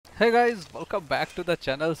Hey guys, welcome back to the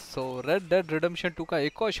channel. So red dead redemption 2 का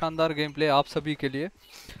एक और शानदार गेम प्ले आप सभी के लिए।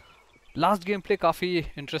 लास्ट गेम प्ले काफ़ी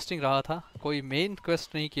इंटरेस्टिंग रहा था। कोई मेन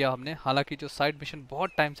क्वेस्ट नहीं किया हमने, हालांकि जो साइड मिशन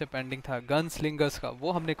बहुत टाइम से पेंडिंग था गन स्लिंगर्स का,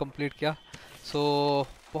 वो हमने कंप्लीट किया। सो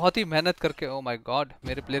बहुत ही मेहनत करके, ओ माय गॉड,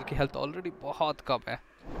 मेरे प्लेयर की हेल्थ ऑलरेडी बहुत कम है।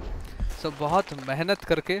 सो बहुत मेहनत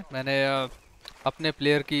करके मैंने अपने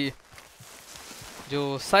प्लेयर की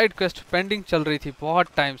जो साइड क्वेस्ट पेंडिंग चल रही थी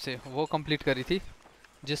बहुत टाइम से, वो कंप्लीट करी थी,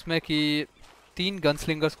 जिसमें कि 3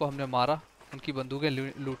 गनस्लिंगर्स को हमने मारा, उनकी बंदूकें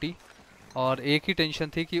लूटी, और एक ही टेंशन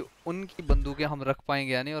थी कि उनकी बंदूकें हम रख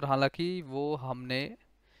पाएंगे या नहीं। और हालांकि वो हमने,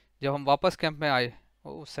 जब हम वापस कैंप में आए,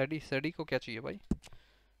 ओ सैडी सैडी को क्या चाहिए भाई?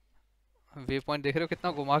 वे पॉइंट देख रहे हो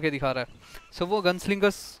कितना घुमा के दिखा रहा है। सो वो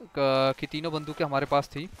गनस्लिंगर्स की तीनों बंदूकें हमारे पास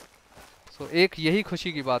थी। सो एक यही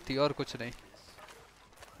खुशी की बात थी और कुछ नहीं।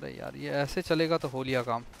 अरे यार, ये ऐसे चलेगा तो हो लिया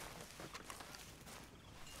काम।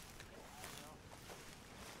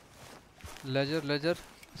 लेजर लेजर,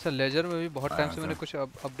 अच्छा लेजर में भी बहुत टाइम से मैंने कुछ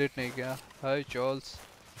अपडेट नहीं किया। हाय चार्ल्स।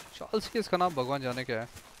 चार्ल्स की इसका नाम भगवान जाने क्या है।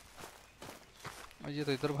 ये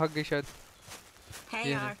तो इधर भाग गई शायद।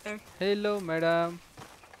 Hey Arthur. Hello madam.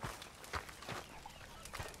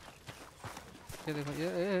 ये देखो,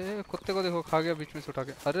 ये कुत्ते को देखो, खा गया बीच में से उठा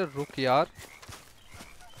के। अरे रुक यार।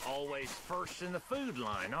 Always first in the food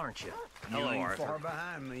line, aren't you? You Hello, ain't Arthur. far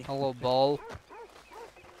behind me. Hello ball.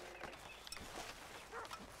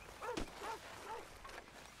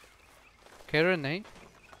 Karen नहीं,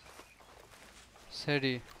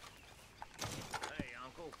 सैडी। Hey,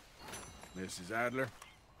 Uncle. Mrs. Adler.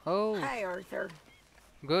 ओह Hi Arthur.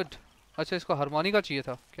 गुड। अच्छा, इसको हारमोनिका चाहिए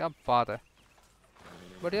था, क्या बात है।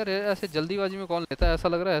 बट यार ऐसे जल्दीबाजी में कौन लेता है, ऐसा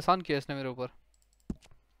लग रहा है एहसान किया इसने मेरे ऊपर।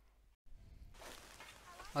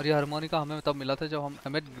 और ये हारमोनिका हमें तब मिला था जब हम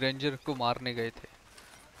एमेट ग्रेंजर को मारने गए थे,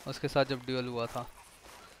 उसके साथ जब ड्यूल हुआ था।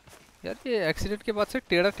 यार ये एक्सीडेंट के बाद से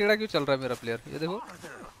टेढ़ा टेढ़ा क्यों चल रहा है मेरा प्लेयर, ये देखो।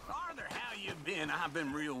 Arthur, how you been? I've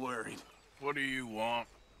been real worried. What do you want?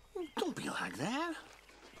 Don't be like that.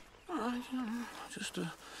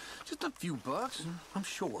 Just a few bucks. I'm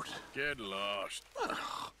short. Get lost.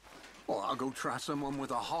 Well, I'll go try someone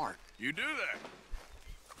with a heart. You do that.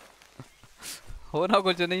 होना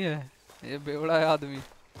कुछ नहीं है, ये बेवड़ा है आदमी।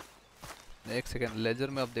 एक second, laser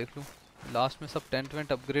में अब देख लूँ। लास्ट में सब टेंट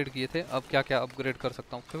वेंट अपग्रेड किए थे, अब क्या क्या अपग्रेड कर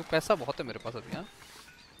सकता हूँ, क्योंकि पैसा बहुत है मेरे पास अभी। हाँ,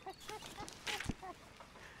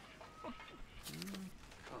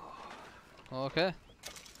 ओके,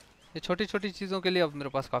 ये छोटी छोटी चीज़ों के लिए अब मेरे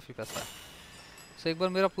पास काफ़ी पैसा है। सो एक बार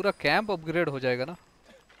मेरा पूरा कैंप अपग्रेड हो जाएगा ना,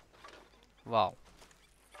 वाह।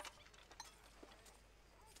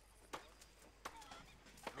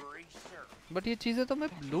 बट ये चीज़ें तो मैं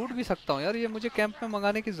लूट भी सकता हूँ यार, ये मुझे कैंप में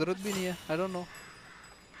मंगाने की ज़रूरत भी नहीं है। I don't know,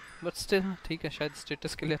 but still ठीक है, शायद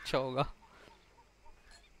स्टेटस के लिए अच्छा होगा।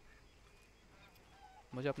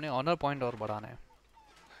 मुझे अपने ऑनर पॉइंट और बढ़ाने हैं।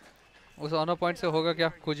 उस ऑनर पॉइंट से होगा क्या?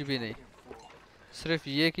 कुछ भी नहीं, सिर्फ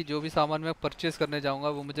ये कि जो भी सामान मैं परचेज करने जाऊंगा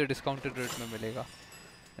वो मुझे डिस्काउंटेड रेट में मिलेगा।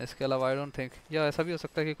 इसके अलावा आई डोंट थिंक, या ऐसा भी हो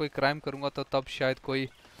सकता है कि कोई क्राइम करूंगा तो तब शायद कोई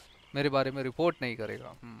मेरे बारे में रिपोर्ट नहीं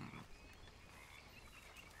करेगा।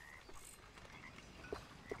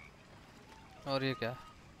 और ये क्या है?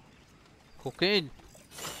 कोकेन,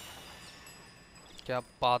 क्या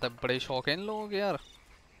बात है, बड़े शौक हैं इन लोगों के यार।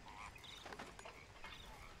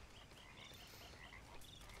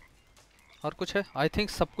 और कुछ है? आई थिंक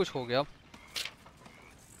सब कुछ हो गया।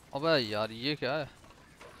 अबे यार ये क्या है?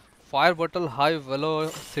 फायर बटल high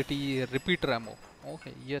velocity repeater ammo. Okay,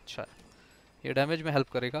 ये अच्छा है, ये डैमेज में हेल्प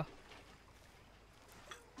करेगा।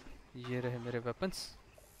 ये रहे मेरे वेपन्स।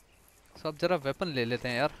 सब जरा वेपन ले लेते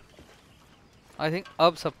हैं यार। आई थिंक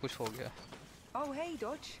अब सब कुछ हो गया। Oh hey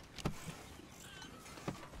Dodge.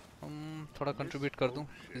 थोड़ा कंट्रीब्यूट कर दूं,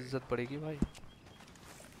 इज्जत बढ़ेगी भाई।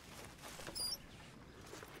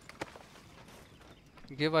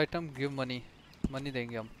 Give item give money, money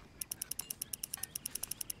देंगे हम।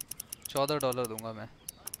 $14 दूंगा मैं।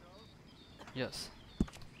 यस।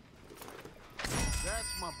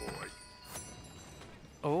 That's my boy.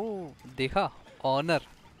 ओह देखा, ऑनर,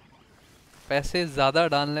 पैसे ज़्यादा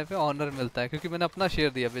डालने पे ऑनर मिलता है, क्योंकि मैंने अपना शेयर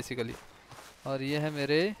दिया बेसिकली। और ये है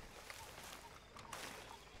मेरे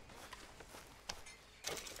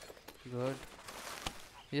गुड,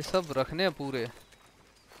 ये सब रखने हैं पूरे।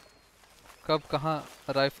 कब कहाँ?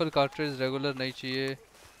 राइफल कार्ट्रिज रेगुलर नहीं चाहिए,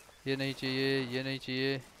 ये नहीं चाहिए, ये नहीं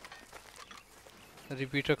चाहिए।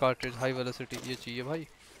 रिपीटर कार्ट्रिज हाई वेलोसिटी ये चाहिए भाई।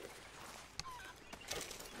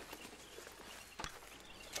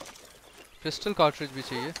 पिस्टल कार्ट्रिज भी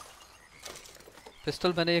चाहिए,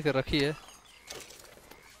 पिस्टल मैंने एक रखी है।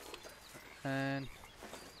 एंड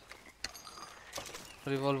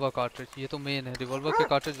रिवॉल्वर कार्ट्रिज, ये तो मेन है। रिवॉल्वर के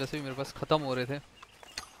कार्ट्रिज वैसे भी मेरे पास ख़त्म हो रहे थे।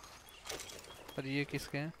 और ये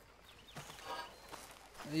किसके हैं?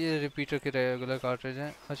 ये रिपीटर के रेगुलर कार्ट्रिज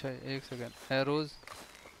हैं। अच्छा एक सेकेंड, एरोज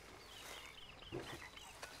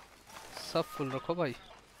सब फुल रखो भाई,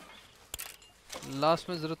 लास्ट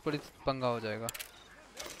में ज़रूरत पड़ी तो पंगा हो जाएगा।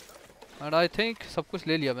 एंड आई थिंक सब कुछ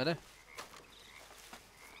ले लिया मैंने।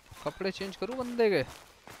 कपड़े चेंज करूँ बंदे के,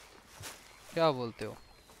 क्या बोलते हो?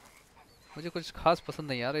 मुझे कुछ खास पसंद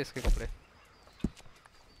नहीं आ रहे इसके कपड़े।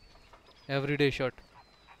 Everyday shirt,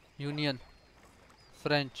 union,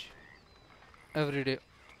 French, everyday,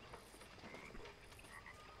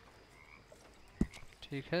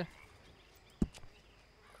 ठीक है।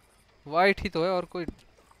 वाइट ही तो है, और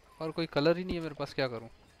कोई कलर ही नहीं है मेरे पास, क्या करूं?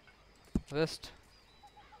 वेस्ट,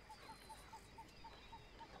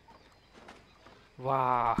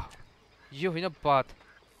 वाह ये हुई ना बात।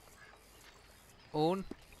 ओन,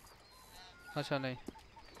 अच्छा नहीं,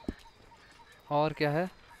 और क्या है?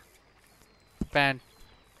 पैंट,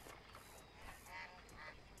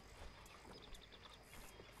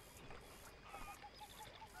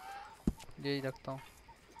 यही रखता हूँ।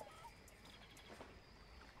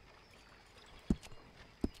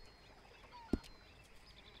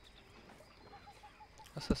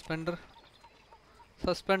 सस्पेंडर,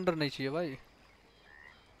 सस्पेंडर नहीं चाहिए भाई।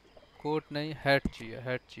 कोट नहीं, हैट चाहिए,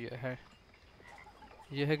 हैट चाहिए, है।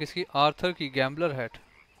 ये है किसकी? आर्थर की gambler hat,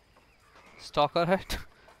 stalker hat,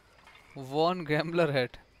 von gambler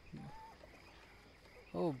hat.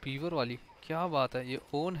 ओ बीवर वाली, क्या बात है। ये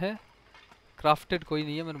ओन है, क्राफ्टेड कोई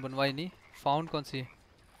नहीं है, मैंने बनवाई नहीं। फाउंड कौन सी है?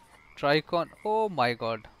 Tricon, oh my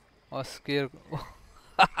God. और square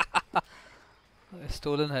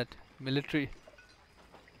stolen hat, military,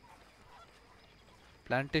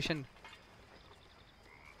 plantation,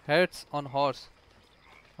 heads on horse.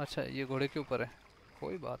 अच्छा ये घोड़े के ऊपर है,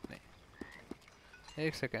 कोई बात नहीं।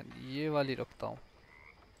 एक सेकेंड, ये वाली रखता हूँ,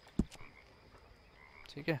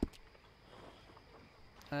 ठीक है।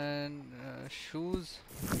 एंड शूज,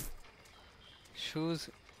 शूज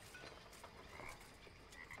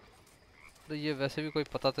तो ये वैसे भी कोई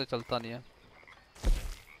पता तो चलता नहीं है।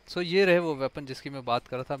 सो ये रहे वो वेपन जिसकी मैं बात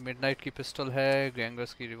कर रहा था। मिडनाइट की पिस्टल है,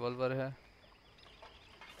 गैंगर्स की रिवॉल्वर है,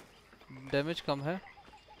 डैमेज कम है।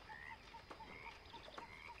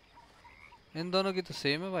 इन दोनों की तो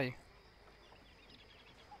सेम है भाई।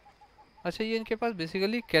 अच्छा ये इनके पास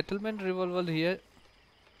बेसिकली कैटलमैन रिवॉल्वर ही है।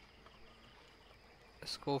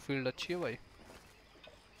 स्कोफील्ड अच्छी है भाई।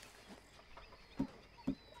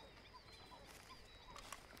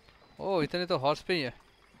 ओ इतने तो हॉर्स पे ही है।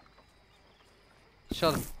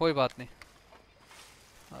 चल कोई बात नहीं,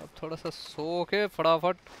 अब थोड़ा सा सो के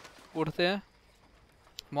फटाफट उठते हैं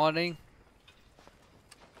मॉर्निंग,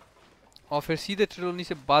 और फिर सीधे ट्रिलोनी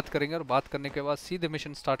से बात करेंगे, और बात करने के बाद सीधे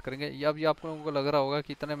मिशन स्टार्ट करेंगे। या भी आप लोगों को लग रहा होगा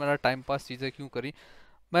कि इतने मेरा टाइम पास चीज़ें क्यों करी।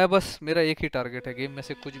 मैं बस, मेरा एक ही टारगेट है, गेम में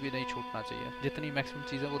से कुछ भी नहीं छूटना चाहिए, जितनी मैक्सिमम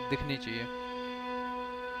चीज़ें वो दिखनी चाहिए।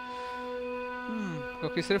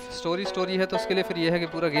 क्योंकि सिर्फ स्टोरी है तो उसके लिए फिर ये है कि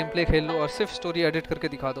पूरा गेम प्ले खेल लो और सिर्फ स्टोरी एडिट करके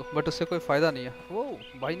दिखा दो, बट उससे कोई फ़ायदा नहीं है। वो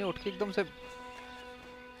भाई ने उठ के एकदम से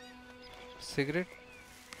सिगरेट,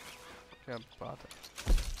 क्या बात है,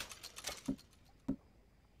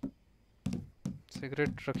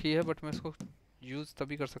 सिगरेट रखी है, बट मैं इसको यूज़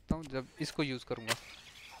तभी कर सकता हूँ जब इसको यूज़ करूँगा।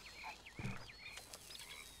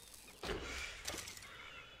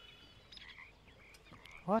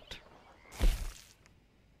 व्हाट,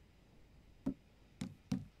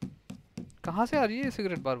 कहाँ से आ रही है ये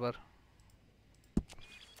सिगरेट बार बार?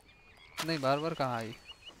 नहीं बार बार कहाँ आई?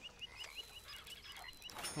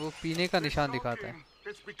 वो पीने का निशान दिखाता है।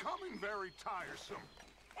 It's becoming very tiresome.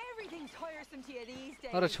 Everything's tiresome to you these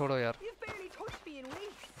days. अरे छोड़ो यार। You've barely touched me in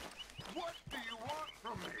weeks. What do you want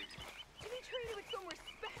from me? To be treated with some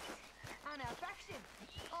respect and affection.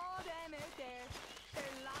 All them out there,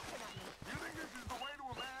 they're laughing at me. You think this is the way to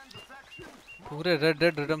a man's affection? पूरे red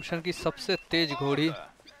dead redemption की सबसे तेज घोड़ी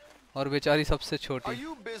और बेचारी सबसे Are छोटी।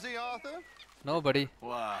 you busy, Arthur? No बड़ी।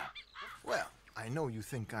 Why? Well, I know you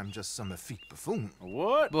think I'm just some effete buffoon.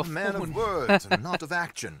 What? A man of words and not of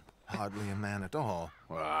action. Hardly a man at all.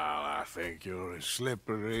 Well, I think you're as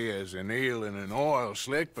slippery as an eel in an oil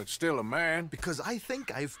slick, but still a man. Because I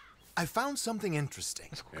think I found something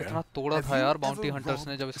interesting. इसको कितना तोड़ा था यार bounty hunters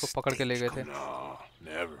ने जब इसको पकड़ के ले गए थे। No,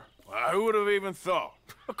 never. Why, who would have even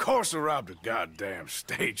thought? Of course I robbed a goddamn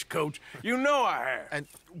stagecoach. You know I have.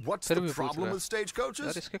 And what's फिर the भी पूछ problem रहा with है। stagecoaches?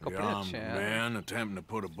 यार इसके कपड़े Young अच्छे हैं यार। man attempting to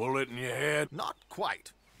put a bullet in your head. Not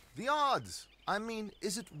quite. The odds. I mean,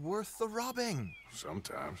 is it worth the robbing?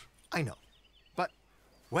 Sometimes. I know. But,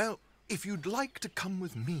 well, if you'd like to come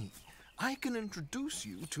with me, I can introduce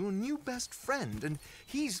you to a new best friend, and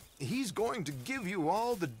he's going to give you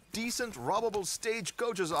all the decent, robbable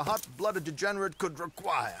stagecoaches a hot-blooded degenerate could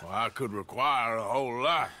require. Well, I could require a whole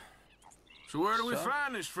lot. So where do we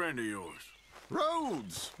find this friend of yours?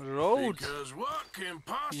 Roads. Roads Because what can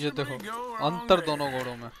ये possibly देखो go wrong अंतर there? दोनों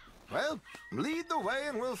घोड़ों में Well, lead the way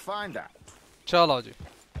and we'll find out. चलो जी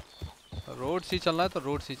road ही चलना है तो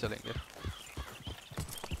रोड ही चलेंगे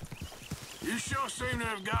You sure seem to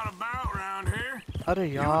have got about around here. अरे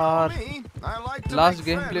You know यार me, I like to last make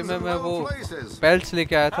game play friends में in मैं low वो places. पेल्ट्स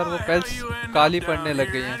लेके आया था और How वो the hell पेल्ट्स you end Kali up पड़ने down लग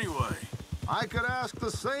here गई हैं anyway? I could ask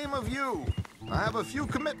the same of you. I have a few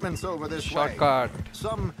commitments over this way. Shortcut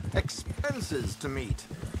Some expenses to meet.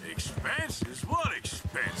 Expenses? What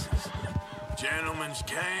expenses? Gentlemen's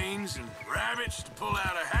canes and rabbits to pull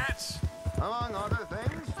out of hats? Among other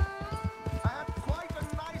things, I had quite a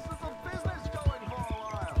nice little business going for a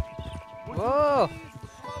while. Would Whoa. you please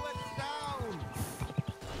slow it down?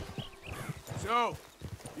 So,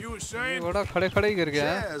 you were saying? बड़ा खड़े खड़े ही गिर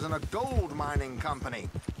गया है Shares in a gold mining company.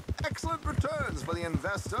 Excellent returns for the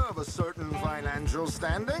investor of a certain financial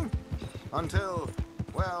standing. Until,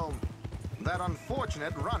 well, that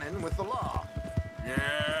unfortunate run-in with the law.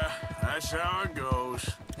 Yeah, that's how it goes.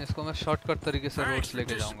 इसको मैं shortcut तरीके से Thanks रोड्स for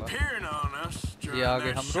लेके जाऊंगा disappearing on us during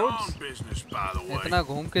आगे that हम Sean roads? business, by the way. इतना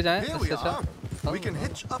घूम के जाएं Here इससे we अच्छा are. We can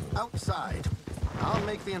hitch up outside. I'll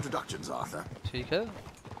make the introductions, Arthur. ठीक है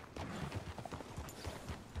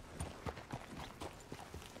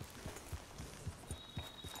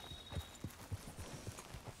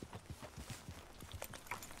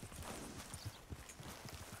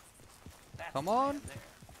कम ऑन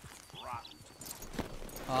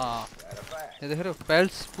हाँ ये देख रहे हो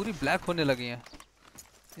पेल्ट्स पूरी ब्लैक होने लगी हैं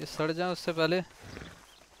ये सड़ जाए उससे पहले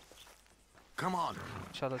Come on.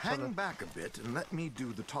 चलो Hang चलो back a bit and let me do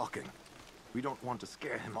the talking. We don't want to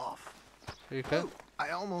scare him off. ठीक है Oh, I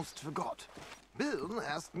almost forgot. Bill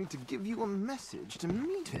asked me to give you a message to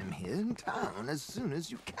meet him here in town as soon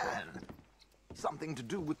as you can. Something to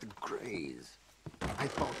do with the Greys. I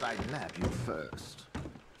thought I'd nab you first.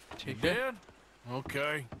 ठीक है Did?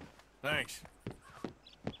 Okay. Thanks.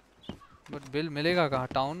 But bill मिलेगा कहाँ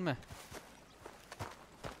town में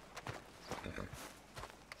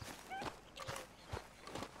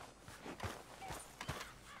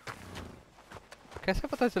कैसे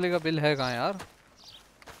पता चलेगा bill है कहाँ यार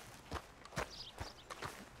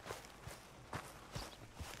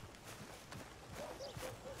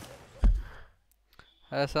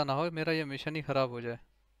ऐसा ना हो मेरा ये मिशन ही खराब हो जाए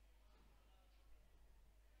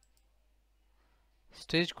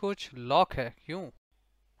स्टेज कोच लॉक है क्यों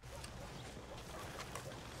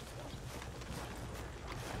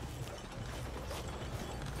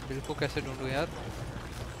बिल को कैसे ढूंढूं यार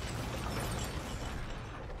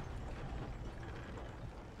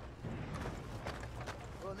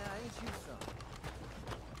Well, now ain't you some?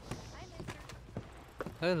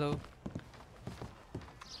 Hello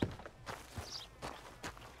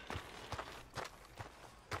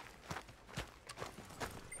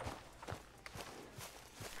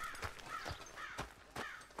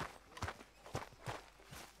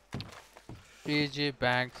AJ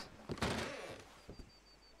banks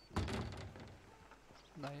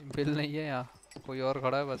नहीं बिल नहीं है यहाँ कोई और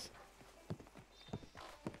खड़ा है बस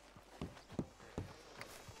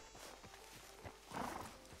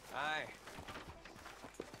Hi.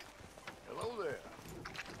 Hello there.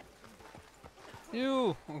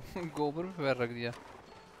 यू गोबर पे पैर रख दिया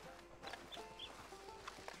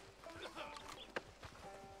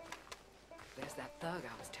There's that thug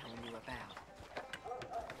I was telling you about.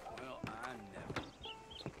 Well, I never.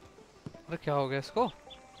 अरे क्या हो गया इसको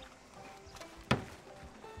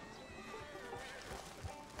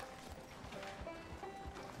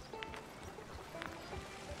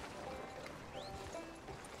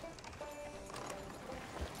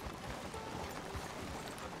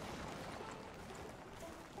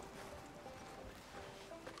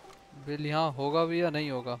बिल यहाँ होगा भी या नहीं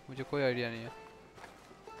होगा मुझे कोई आइडिया नहीं है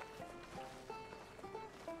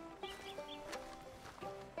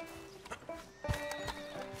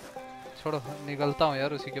छोड़ो निकलता हूँ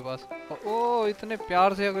यार उसी के पास ओ इतने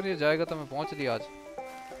प्यार से अगर ये जाएगा तो मैं पहुँच लिया आज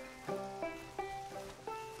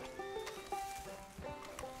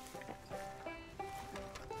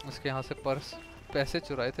उसके यहाँ से पर्स पैसे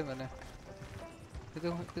चुराए थे मैंने ये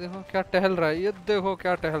देखो क्या टहल रहा है ये देखो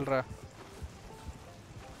क्या टहल रहा है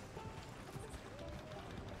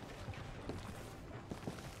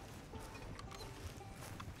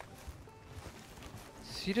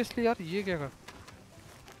सीरियसली यार ये क्या कर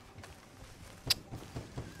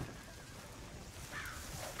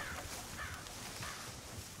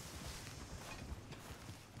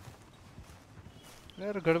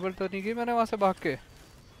यार गड़बड़ तो नहीं की मैंने वहां से भाग के?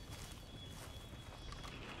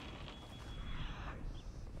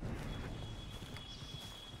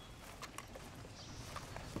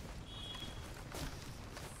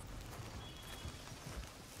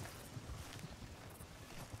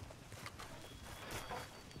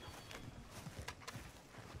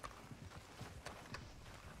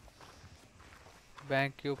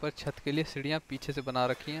 बैंक के ऊपर छत के लिए सीढ़ियां पीछे से बना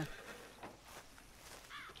रखी हैं,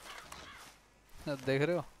 देख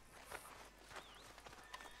रहे हो?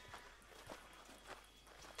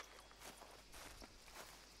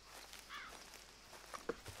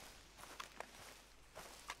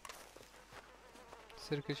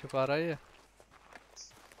 सिर क्यों छुपा रहा है ये?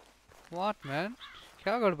 What man?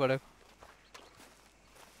 क्या गड़बड़ है?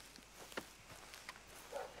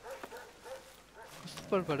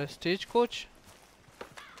 गड़बड़ है स्टेज कोच।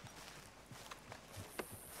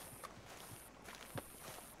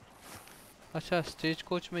 अच्छा स्टेज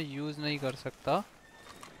कोच में यूज नहीं कर सकता।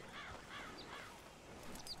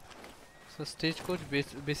 So stage coach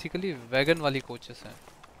basically wagon वाली कोचेस हैं।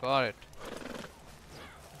 Got it.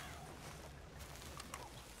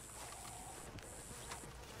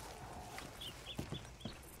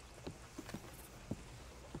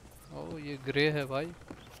 ओह ये ग्रे है भाई,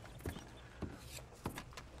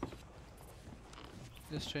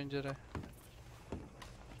 ये स्ट्रेंजर है।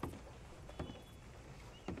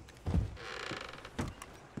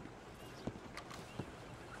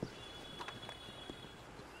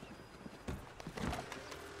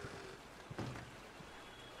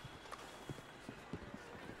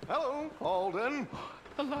 Hello, Alden.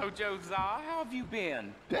 Hello, Josiah. How have you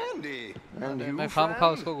been? Dandy. And you, मैं खामखा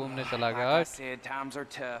friend? उसको घूमने चला Like गया। I said, times are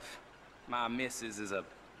tough. My missus is a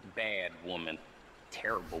bad woman.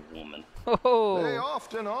 Terrible woman. They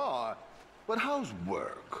often are. But how's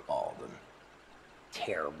work, Alden?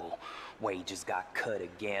 Terrible. Wages got cut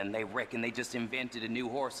again. They reckon they just invented a new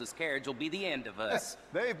horseless carriage will be the end of us.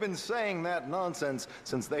 They've been saying that nonsense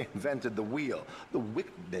since they invented the wheel. The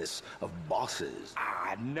wickedness of bosses.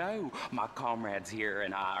 I know. My comrades here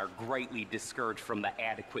and I are greatly discouraged from the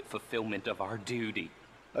adequate fulfillment of our duty.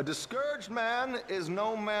 A discouraged man is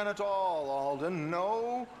no man at all, Alden.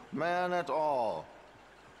 No man at all.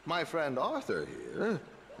 My friend Arthur here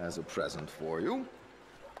has a present for you.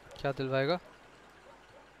 क्या दिलवाएगा?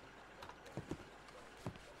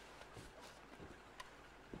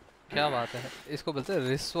 क्या बात है? इसको बोलते हैं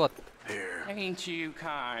रिश्वत। Ain't you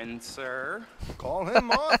kind, sir? Call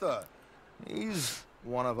him Arthur. He's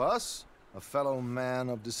one of us, a fellow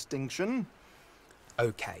man of distinction.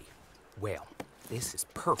 Okay, well, this is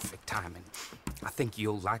perfect timing. I think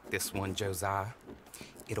you'll like this one, Josiah.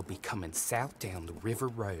 It'll be coming south down the river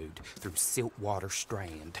road through Siltwater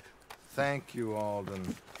Strand. Thank you,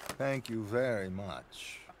 Alden. Thank you very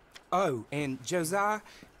much. Oh, and Josiah,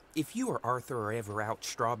 if you or Arthur are ever out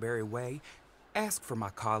Strawberry Way, ask for my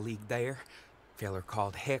colleague there, feller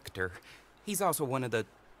called Hector. He's also one of the,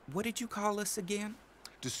 what did you call us again?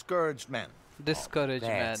 Discouraged men. Discouraged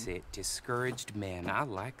man. That's it. Discouraged men. I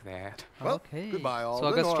like that. Well, Okay. goodbye, So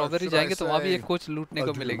Alden, अगर or strawberry should I जाएंगे तो वहाँ भी say एक coach लूटने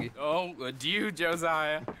को adieu? मिलेगी। Oh, adieu,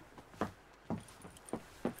 Josiah.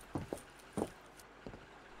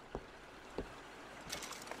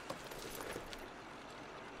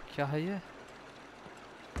 क्या है ये?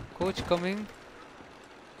 कोच कमिंग,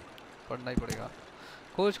 पढ़ना ही पड़ेगा।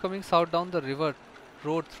 Coach coming south down the river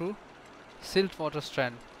road through silt water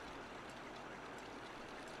strand.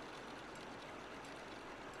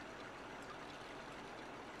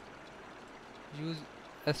 Use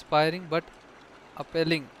aspiring but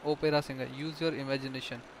appealing opera singer, use your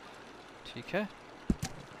imagination. ठीक है।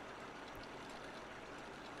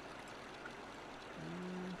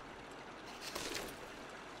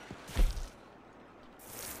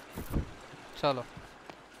 चलो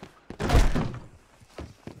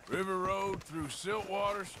River Road through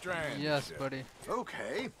Siltwater Strand. Yes बड़ी।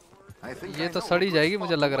 Okay. I think ये I तो know a सड़ी good जाएगी spot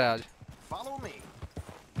मुझे to लग रहा है wait. आज। Follow me.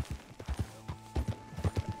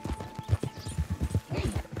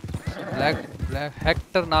 Black black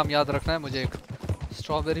Hector नाम याद रखना है मुझे। एक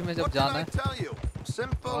स्ट्रॉबेरी में जब What जाना can I है tell you?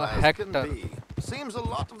 Simple और as can Hector। be. Seems a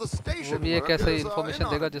lot of the वो station भी एक ऐसे workers are इन्फॉर्मेशन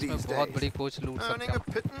in देगा on it जिसमें these बहुत days. बड़ी कोच लूट सकते Earning a हैं।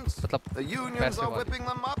 pittance. मतलब The unions पैसे are वाले। whipping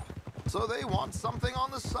them up, so they want something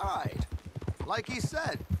on the side. Like he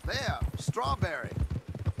said, there, strawberry.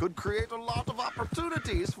 Could create a lot of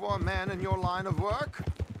opportunities for a man in your line of work.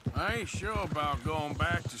 I ain't sure about going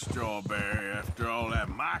back to Strawberry after all that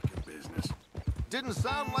market business. Didn't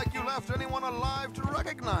sound like you left anyone alive to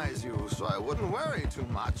recognize you, so I wouldn't worry too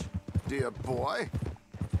much, dear boy.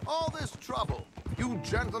 All this trouble. You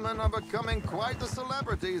gentlemen are becoming quite the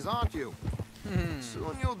celebrities, aren't you?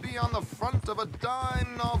 Soon you'll be on the front of a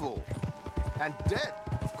dime novel. And dead,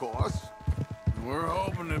 of course. We're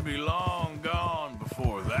hoping to be long gone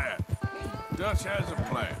before that. Dutch has a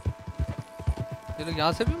plan. ये लोग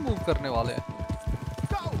यहाँ से भी move करने वाले हैं।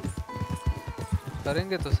 Go!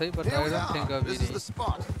 करेंगे तो सही, but Here I we don't think are. अभी This is नहीं। the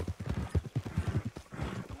spot.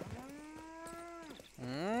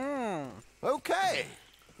 Okay.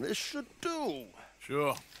 This should do.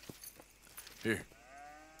 Sure. Here.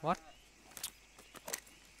 What?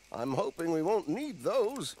 I'm hoping we won't need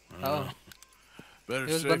those. Oh, Better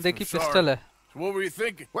ये उस safe बंदे than की sorry. पिस्टल है। So what were you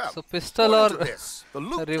thinking? Well, So pistol according और to this, the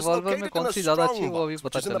loop is revolver में located कौन in a सी ज़्यादा अच्छी है, strong वो अभी box,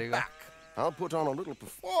 पता which is in the चलेगा। back. I'll put on a little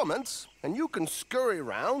performance, and you can scurry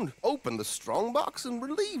around, open the strong box, and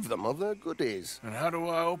relieve them of their goodies. And how do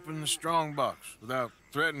I open the strong box without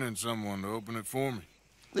threatening someone to open it for me?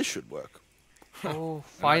 This should work. Oh, And I can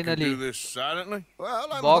finally do this silently?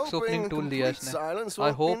 Well, I'm Box hoping opening tool दिया complete इसने। silence I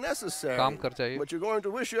won't hope be necessary. काम कर जाए। But you're going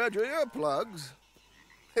to wish you had your earplugs.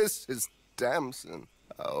 This is Damson.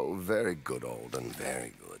 Oh, very good, Alden,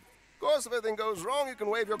 very good. Of course, if anything goes wrong, you can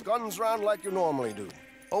wave your guns around like you normally do.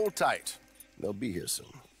 Hold tight. They'll be here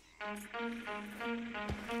soon.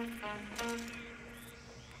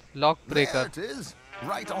 Lock There breaker. it is.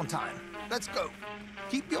 Right on time. Let's go.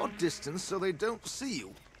 Keep your distance so they don't see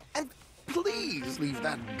you. And please leave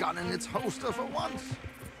that gun in its holster for once.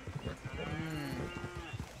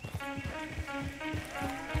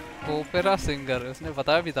 Opera singer, उसने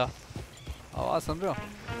बताया भी था। आवाज सुन रहे हो?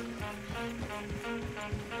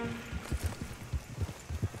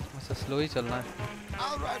 मुझसे slow ही चलना है।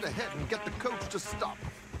 I'll ride ahead and get the coach to stop.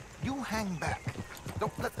 You hang back.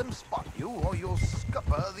 Don't let them spot you or you'll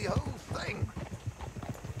scupper the whole thing.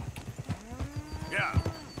 Yeah.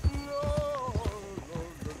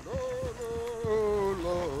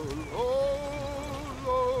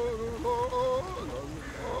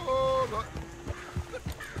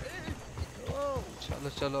 चलो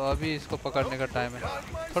चलो, अभी इसको पकड़ने का टाइम है।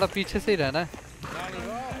 थोड़ा पीछे से ही रहना है।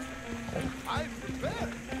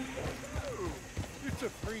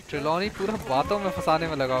 ट्रिलॉनी पूरा बातों में फंसाने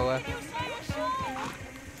में लगा हुआ है।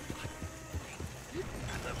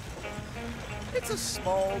 It's a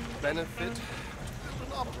small benefit.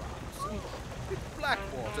 An Arous and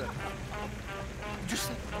Blackwater. Just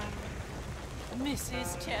Mrs.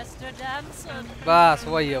 Chester Danson. बस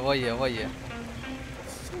वही है, वही है, वही है।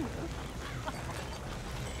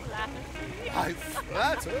 I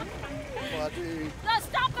flatter, buddy. No,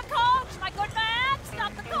 stop the coach, my good man!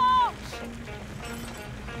 Stop the coach!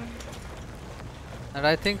 And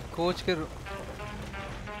I think coach के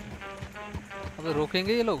अबे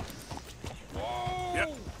रोकेंगे ये लोग।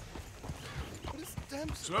 Miss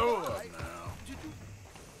Damson, Slow up now. did you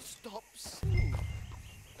stop singing?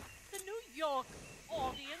 The New York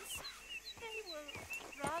audience, they were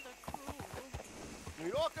rather cruel. New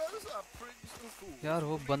Yorkers are prigs and fools. यार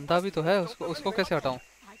वो बंदा भी तो है, उसको कैसे हटाऊं?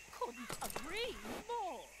 I couldn't agree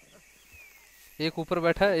more. एक ऊपर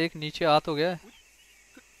बैठा है, एक नीचे आ तो गया है।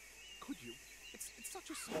 Could you? It's such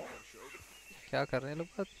a small show. क्या कर रहे हैं लोग?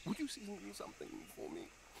 Would you sing something for me?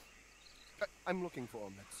 I'm looking for a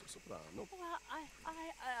mezzo soprano. Well,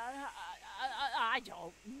 I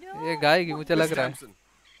don't know. ये गाएगी मुझे लग Miss रहा है। Damson,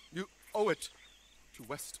 you owe it to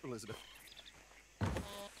West Elizabeth.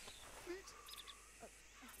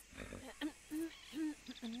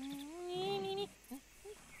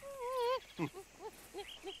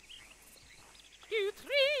 Più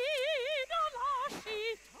trida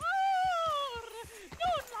lasciar,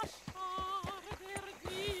 non lasciar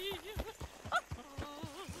perdir.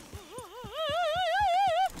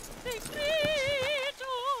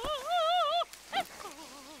 Decreto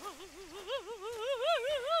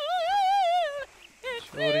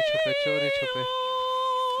चोरी छुपे, चोरी छुपे।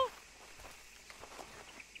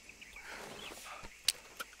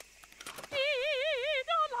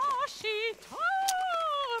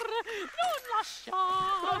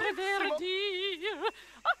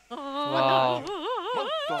 Wow.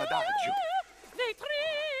 Molto adagio.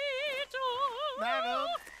 Madam,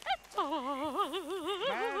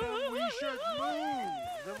 we should move.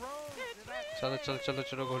 The road is at चलो चलो चलो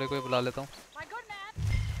चलो, घोड़े को ही बुला लेता हूँ। My good man.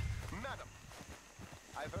 Madam,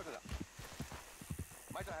 I've heard enough.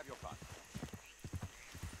 Might I have your card?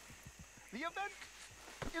 The event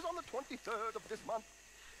is on the 23rd of this month.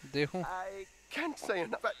 देखूं, I can't say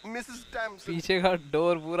enough that Mrs. Damson. पीछे का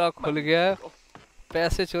डोर पूरा खुल गया है।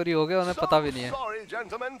 पैसे चोरी हो गए, उन्हें पता भी नहीं है। Sorry,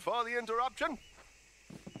 gentlemen, for the interruption.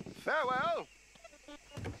 Farewell.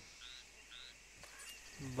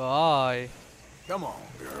 Bye. Come on,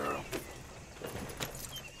 girl.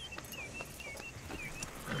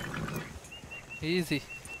 Easy.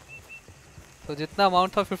 तो जितना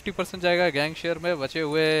अमाउंट था 50% जाएगा गैंग शेयर में, बचे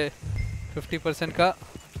हुए 50% का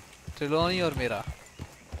ट्रिलोनी और मेरा।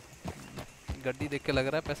 गड्डी देख के लग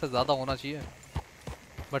रहा है पैसा ज़्यादा होना चाहिए,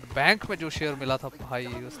 बट बैंक में जो शेयर मिला था भाई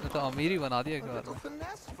उसने तो अमीर ही बना दिया एक बार में।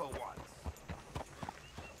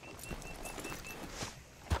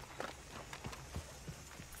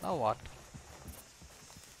 Now what?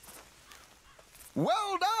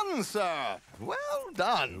 Well done, sir. Well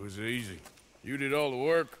done. It was easy. You did all the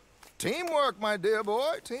work. Teamwork, my dear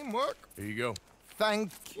boy. Teamwork. Here you go.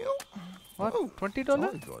 Thank you. What? Oh, $20?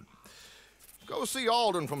 very good. Go see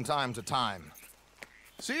Alden from time to time.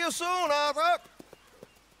 See you soon, Arthur.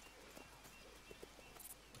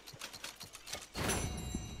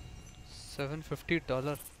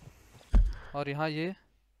 $750 और यहाँ ये,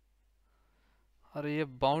 अरे ये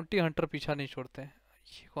bounty Hunter पीछा नहीं छोड़ते हैं।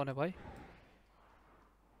 ये कौन है भाई?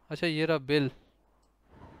 अच्छा ये रहा बिल।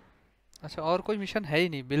 अच्छा और कोई मिशन है ही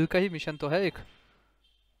नहीं, बिल का ही मिशन तो है एक।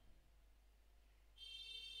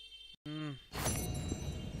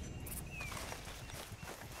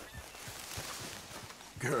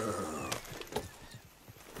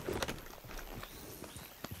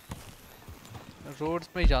 रोड्स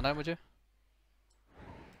में ही जाना है मुझे।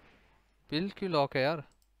 बिल क्यों लॉक है यार?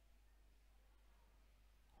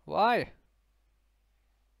 वाई?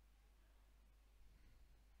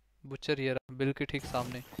 बुचर ये रहा बिल के ठीक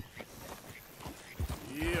सामने।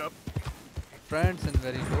 Yep. Friends in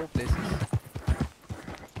very low places.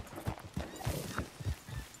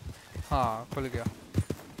 हाँ खुल गया।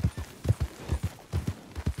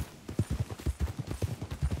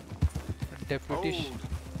 डेप्यूटी।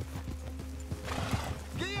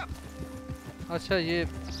 अच्छा ये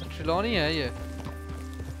ट्रिलोनी है ये,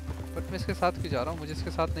 बट मैं इसके साथ क्यों जा रहा हूँ? मुझे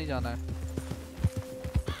इसके साथ नहीं जाना है।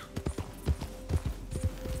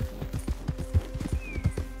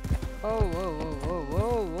 ओ वो वो वो वो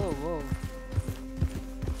वो वो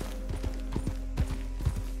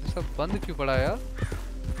ये सब बंद क्यों पड़ा है यार?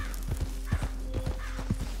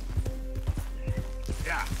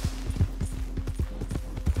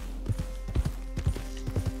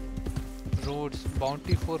 Roads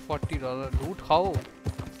bounty $440। लूट खाओ,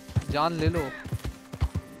 जान ले लो।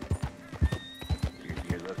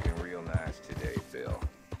 You're looking real nice today, Phil.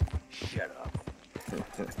 Shut up.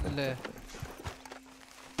 ले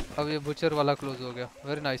अब ये बुचर वाला क्लोज हो गया।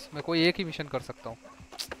 Very nice. मैं कोई एक ही मिशन कर सकता हूँ।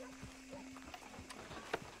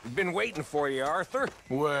 Been waiting for you, Arthur.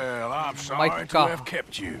 Well, I'm sorry to have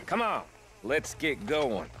kept you. Come on, let's get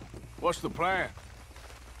going. What's the plan?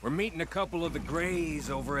 We're meeting a couple of the Greys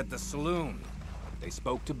over at the saloon. They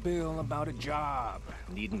spoke to Bill about a job,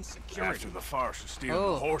 needing security. After the farce of stealing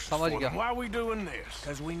the horses for them, why are we doing this?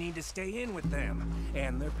 Because we need to stay in with them,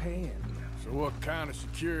 and they're paying. So what kind of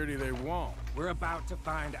security they want? We're about to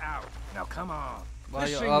find out. Now come on.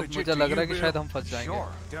 भाई अब मुझे लग रहा है कि शायद हम फंस जाएंगे।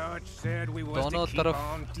 दोनों तरफ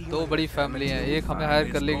दो बड़ी फैमिली हैं, एक हमें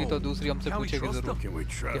हायर कर लेगी तो दूसरी हमसे पूछेगी जरूर कि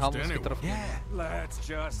हम उसकी तरफ। Let's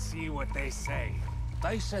just see what they say.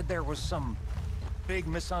 They said there was some big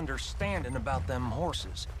misunderstanding about them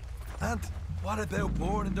horses. And what about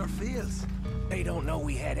boring their fields? They don't know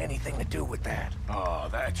we had anything to do with that. Oh,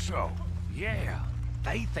 that's so. Yeah,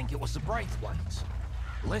 they think it was the Braithwaites.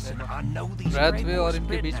 Listen, I know these ब्रैथवे और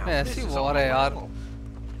इनके बीच में ऐसी war है यार,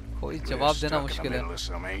 कोई जवाब देना मुश्किल है।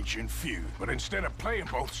 Some ancient feud, but instead of playing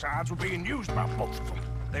both sides, we're being used by both of them.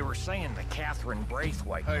 They were saying that Catherine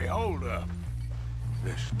Braithwaite. Hey, hold up.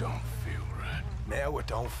 This don't feel right. Now it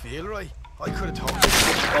don't feel right. I could have told you.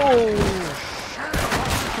 Oh,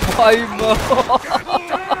 भाई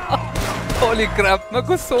holy crap, मैं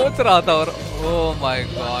कुछ सोच रहा था और oh my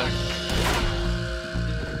god,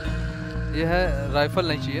 ये है rifle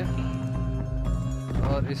नहीं चाहिए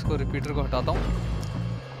और इसको रिपीटर को हटाता हूँ।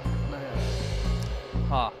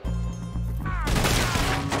 हाँ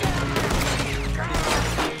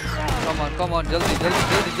कम ऑन जल्दी जल्दी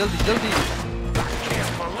जल्दी जल्दी जल्दी।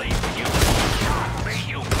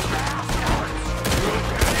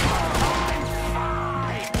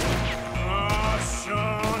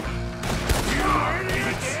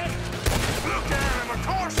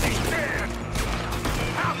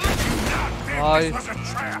 भाई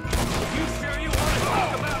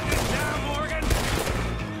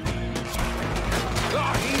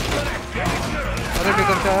अरे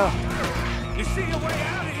निकल के आया। You see a way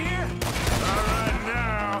out of here? All right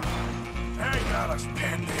now. They got us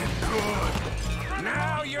pinned in good.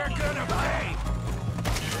 Now you're gonna pay.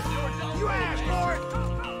 You asked for it.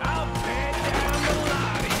 I'll pay down the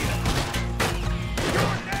lot of you.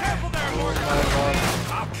 Careful there, Morgan.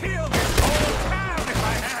 I'll kill this whole town if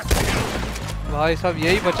I have to. भाई साहब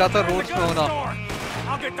यही बचा था roads में होना।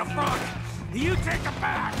 I'll get the front. You take the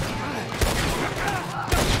back.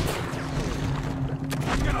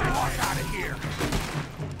 I'm gonna walk out of here.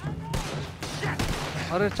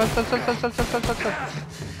 अरे चल चल चल चल चल चल चल चल चल.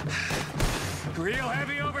 Real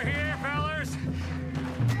heavy over here, fellas.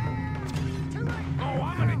 Oh,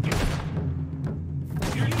 I'm gonna get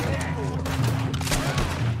you.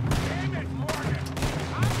 Damn it, Morgan.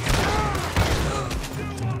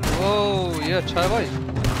 ओह ये अच्छा है भाई.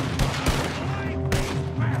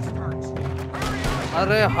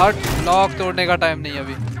 अरे हट, लॉक तोड़ने का टाइम नहीं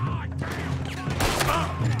अभी.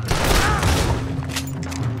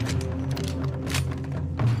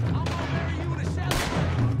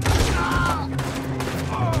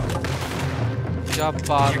 क्या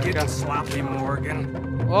बात है. Sloppy, Morgan.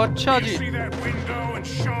 अच्छा जी. See that window and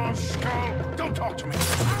Sean's skull? Don't talk to me.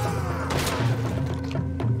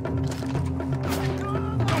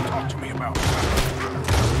 Don't talk to me about it.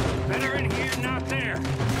 Better in here, not there.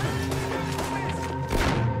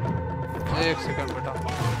 एक सेकंड बेटा.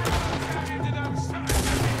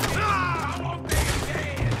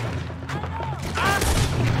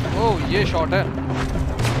 ओह ये शॉट है.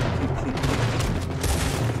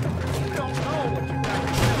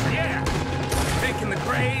 The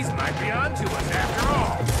Greys might be onto us after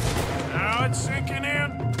all. Now it's sinking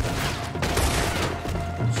in.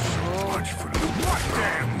 So much for loot. What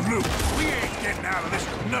damn loot? We ain't getting out of this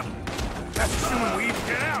for nothing. That's assuming we even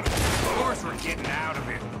get out of it. Of course we're getting out of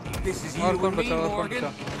it. This is you and me, Morgan.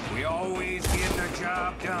 We always get the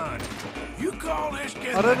job done. You call this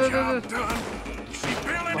getting the job done? See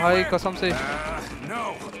Bill anywhere? भाई कसम से. No.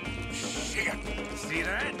 Shit. See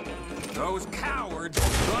that? Those cowards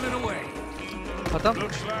running away. खत्म.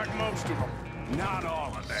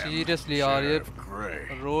 Seriously यार ये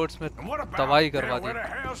roads में तबाही करवा दी.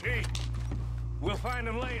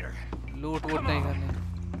 लूट वूट नहीं करनी.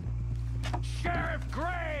 Sheriff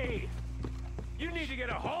Gray, you need to get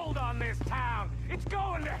a hold on this town. It's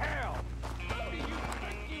going to hell.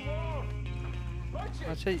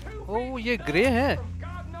 अच्छा ओह ये ग्रे है.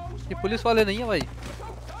 ये पुलिस वाले नहीं है भाई.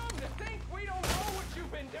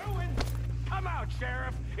 Come out,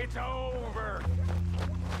 Sheriff. It's over.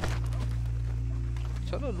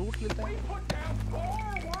 चलो लूट लेते हैं. We put down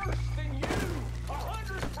far worse than you.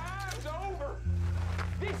 100 times over.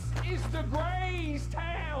 This is the Greys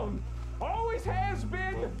town. Always has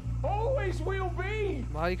been. Always will be.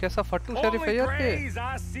 भाई कैसा फट्टू शरीफ है यार ये. Only Greys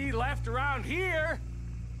I see left around here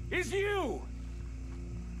is you.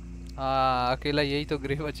 हाँ अकेला यही तो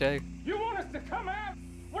ग्रे बचा है. You want us to come out?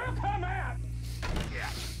 We'll come out.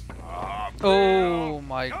 Oh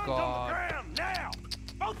my God.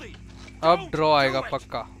 अब ड्रॉ आएगा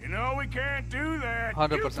पक्का. You know we can't do that.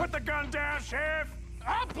 100%. You put the gun down, Sheriff.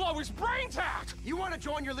 I'll blow his brains out. You want to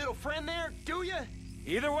join your little friend there, do you?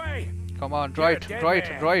 Either way. Come on, right,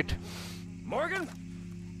 right, right. Morgan.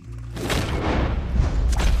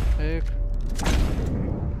 एक.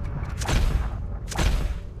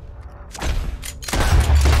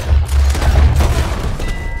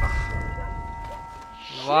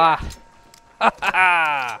 वाह.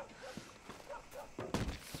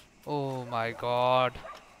 Oh my God.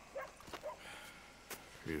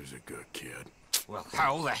 He was a good kid. Well,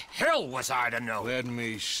 how the hell was I to know? Let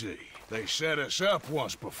me see. They set us up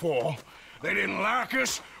once before. They didn't like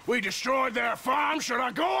us. We destroyed their farm. Should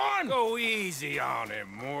I go on? Go easy on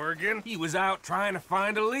him, Morgan. He was out trying to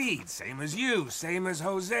find a lead. Same as you, same as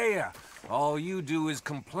Hosea. All you do is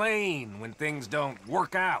complain when things don't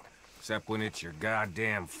work out. Except when it's your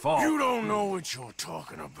goddamn fault. You don't know what you're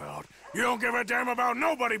talking about. You don't give a damn about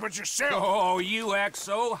nobody but yourself. Oh, you act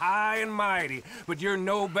so high and mighty, but you're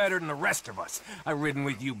no better than the rest of us. I've ridden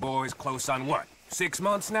with you boys close on what, 6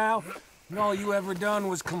 months now? And all you ever done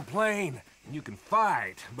was complain. You can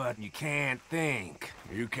fight, but you can't think.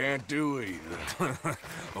 You can't do either.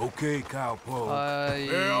 Okay, cowpoke.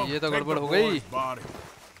 ये तो गड़बड़ हो गई. Body.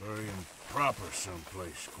 Bury him proper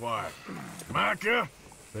someplace quiet. Micah?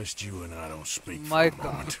 Best you and I don't speak for a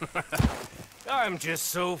moment. I'm just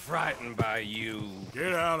so frightened by you.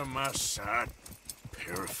 Get out of my sight,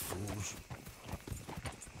 pair of fools.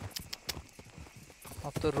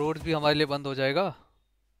 अब तो roads भी हमारे लिए बंद हो जाएगा.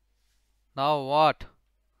 Now what?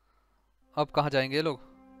 अब कहाँ जाएंगे ये लोग?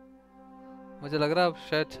 मुझे लग रहा है अब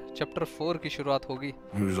शायद चैप्टर 4 की शुरुआत होगी.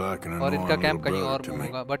 और इनका कैंप कहीं और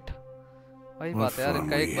होगा. बट वही बात है यार,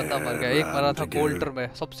 इनका एक बंदा मर गया. एक मरा था कोल्टर में,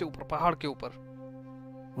 सबसे ऊपर पहाड़ के ऊपर.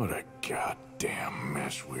 What a goddamn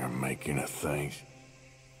mess we are making of things.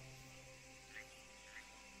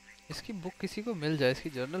 इसकी बुक किसी को मिल जाए, इसकी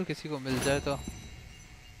जर्नल किसी को मिल जाए तो.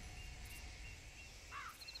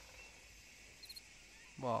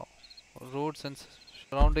 Wow. Roads and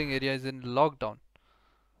surrounding area is in lockdown.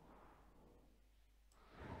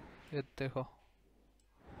 ये देखो,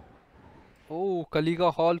 ओह कलीगा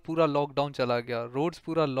हॉल पूरा लॉकडाउन चला गया, रोड्स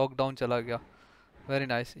पूरा लॉकडाउन चला गया। वेरी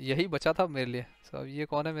नाइस, यही बचा था मेरे लिए। सो ये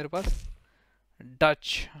कौन है मेरे पास?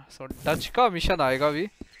 डच। सो डच का मिशन आएगा अभी,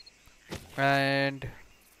 एंड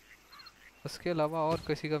उसके अलावा और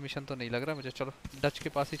किसी का मिशन तो नहीं लग रहा मुझे। चलो डच के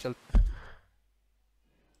पास ही चलते।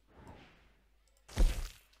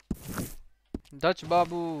 डच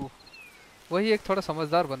बाबू वही एक थोड़ा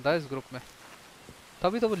समझदार बंदा है इस ग्रुप में,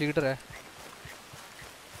 तभी तो वो लीडर है।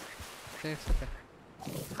 एक सेकंड,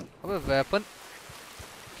 अबे वेपन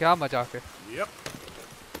क्या मजाक है।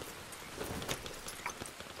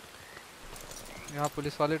 यहाँ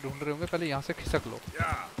पुलिस वाले ढूंढ रहे होंगे, पहले यहाँ से खिसक लो।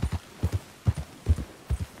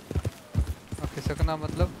 खिसकना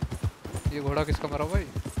मतलब ये घोड़ा किसका मरा हुआ है?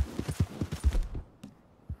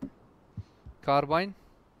 कार्बाइन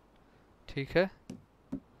ठीक है,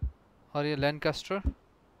 और ये लैनकास्टर,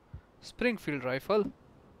 स्प्रिंगफील्ड राइफल,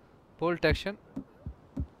 बोल्ट एक्शन,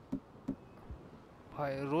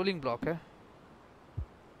 भाई रोलिंग ब्लॉक है,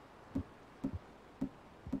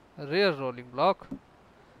 rare rolling block,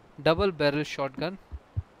 double barrel shotgun,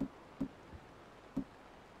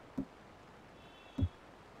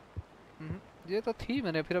 ये तो थी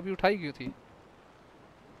मैंने फिर अभी उठाई क्यों थी?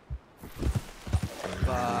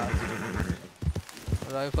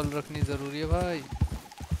 राइफल रखनी जरूरी है भाई।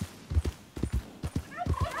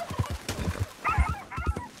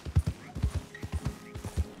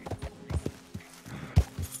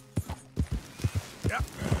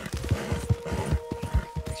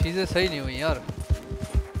 चीजें सही नहीं हुई यार,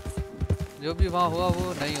 जो भी वहां हुआ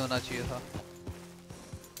वो नहीं होना चाहिए था।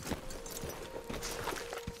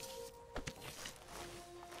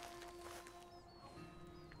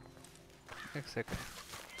 एक सेकंड,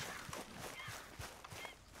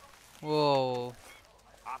 वो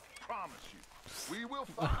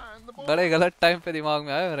बड़े गलत टाइम पे दिमाग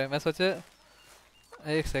में आया मेरे। मैं सोचे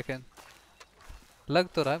एक सेकंड, लग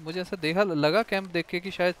तो रहा है मुझे, ऐसा देखा लगा कैंप देख के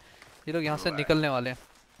कि शायद ये लोग यहाँ से निकलने वाले हैं।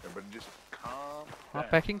 हाँ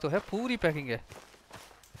पैकिंग तो है, पूरी पैकिंग है।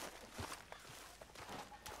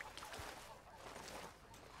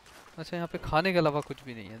 अच्छा यहाँ पे खाने के अलावा कुछ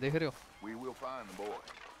भी नहीं है, देख रहे हो?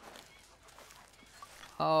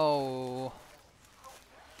 आओ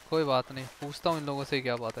कोई बात नहीं, पूछता हूँ इन लोगों से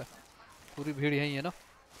क्या बात है। पूरी भीड़ यही है ना?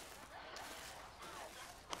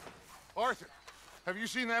 Arthur, have you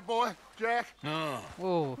seen that boy, Jack? No.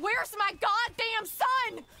 Whoa. Where's my goddamn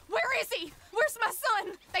son? Where is he? Where's my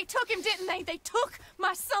son? They took him, didn't they? They took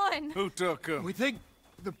my son. Who took him? We think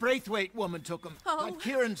the Braithwaite woman took him. Oh. But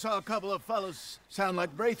Kieran saw a couple of fellows sound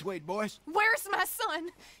like Braithwaite boys. Where's my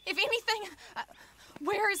son? If anything,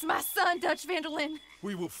 where is my son, Dutch Vanderlyn?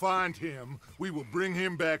 We will find him, we will bring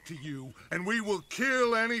him back to you, and we will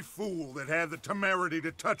kill any fool that had the temerity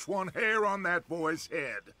to touch one hair on that boy's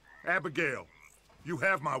head. Abigail, you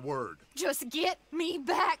have my word. Just get me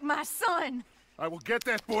back, my son. I will get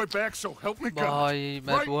that boy back, so help me God. भाई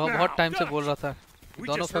मैं बहुत time से बोल रहा था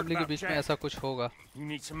दोनों family के बीच में ऐसा कुछ होगा। You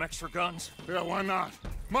need some extra guns? Yeah, why not?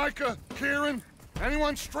 Micah, Kieran,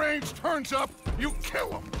 anyone strange turns up, you kill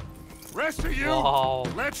him. Rest of you,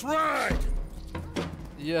 let's ride.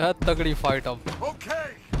 ये है तगड़ी फाइट अब। Okay,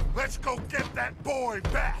 let's go get that boy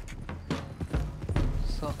back.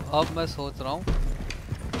 So, अब मैं सोच रहा हूँ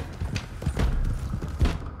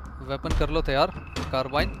weapon कर लो तैयार,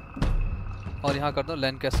 कार्बाइन, और यहाँ कर दो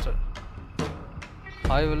लैनकास्टर,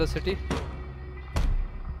 हाई वेलोसिटी।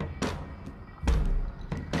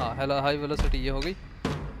 हाँ हेलो, हाई वेलोसिटी ये हो गई,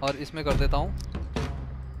 और इसमें कर देता हूँ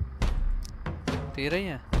 13 ही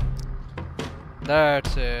है।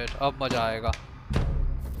 That's it, अब मजा आएगा।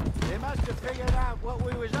 They must have figured out what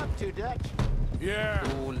we was up to, Dutch. Yeah,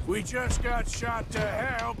 cool. We just got shot to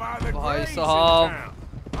hell by the भाई Grays in साहब, town.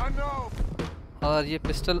 I know. और ये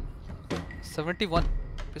पिस्टल 71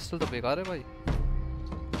 पिस्टल तो बेकार है भाई।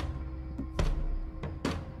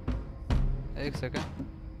 एक सेकंड,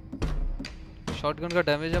 शॉटगन का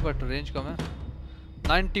डैमेज है बट रेंज कम है।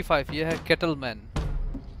 95 ये है केटलमैन,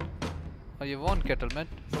 और ये वॉन केटलमैन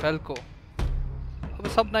फेल्को। अब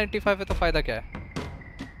सब 95 है तो फायदा क्या है?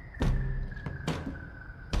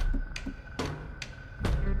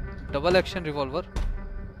 डबल एक्शन रिवॉल्वर,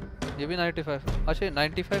 ये भी 95। अच्छा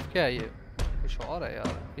 95 क्या है? ये कुछ और है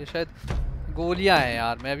यार, ये शायद गोलियां हैं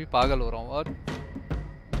यार, मैं अभी पागल हो रहा हूँ। और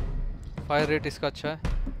फायर रेट इसका अच्छा है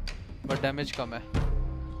बट डैमेज कम है।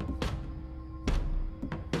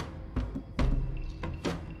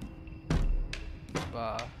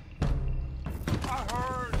 वाह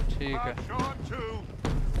ठीक है,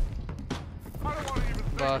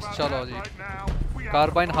 बस चलो जी।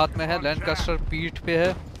 कार्बाइन हाथ में है, लैनकास्टर पीठ पे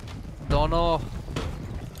है, दोनों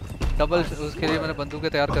डबल उसके लिए मैंने बंदूकें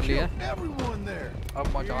तैयार कर ली हैं। अब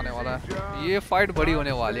मचाने वाला है, ये फाइट बड़ी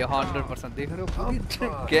होने वाली है 100%। देख रहे हो पूरी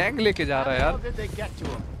गैंग लेके जा रहा है यार।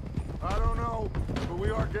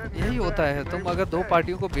 यही होता है, तुम अगर दो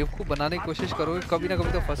पार्टियों को बेवकूफ बनाने की कोशिश करोगे कभी ना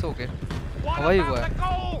कभी तो फंसोगे। वही हुआ है।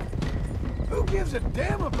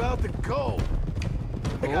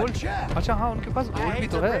 गोल्ड? अच्छा हाँ, उनके पास गोल्ड भी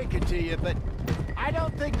तो है। I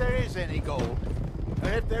don't think there is any gold.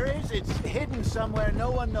 If there is, it's hidden somewhere no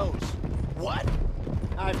one knows. What?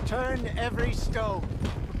 I've turned every stone.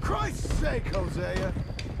 For Christ's sake, Hosea.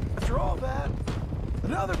 After all that,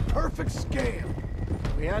 another perfect scam.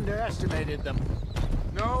 We underestimated them.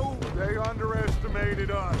 No, they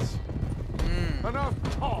underestimated us. Enough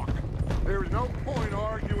talk. There is no point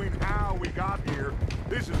arguing how we got here.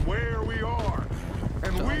 This is where we are.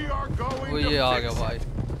 And we are going to fix it.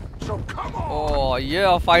 So come on. Oh, ये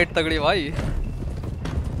fight तगड़ी भाई।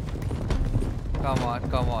 Come on,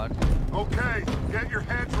 come on. Okay, get your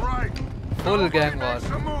heads right. Full gang war.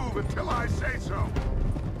 Move until I say so.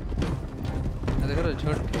 देख रहे हो,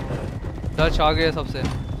 झट Dutch आ गए सबसे।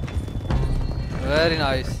 Very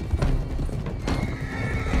nice.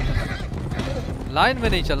 Line में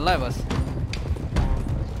नहीं चलना है बस।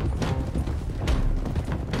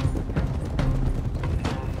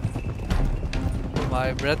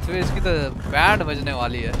 भाई ब्रेथ वेज की तो बैंड बजने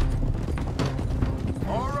वाली है।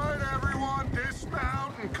 All right, everyone,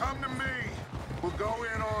 dismount and come to me. We'll go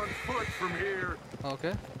in on foot from here.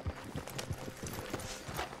 Okay.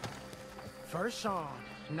 First song,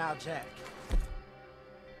 now Jack.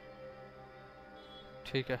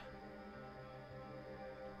 ठीक है।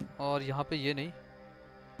 और यहाँ पे ये नहीं।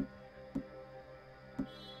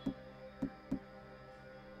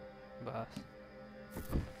 बस।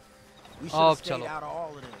 अब चलो।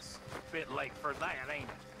 Bit late for that, ain't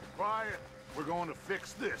it? Quiet. We're going to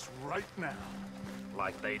fix this right now.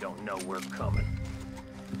 Like they don't know we're coming.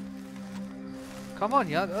 Come on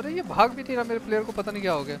यार, अरे ये भाग भी नहीं रहा, मेरे प्लेयर को पता नहीं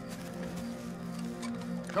क्या हो गया।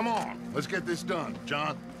 Come on, let's get this done.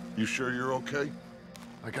 John, you sure you're okay?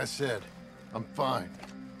 Like I said, I'm fine.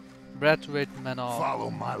 Breath weight man off.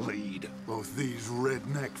 Follow my lead. Both these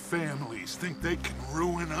redneck families think they can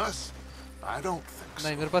ruin us? I don't think so.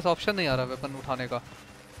 नहीं, मेरे पास option नहीं आ रहा weapon उठाने का।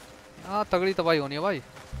 हाँ, तगड़ी तबाही होनी है भाई।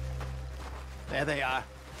 There they are.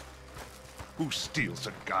 Who steals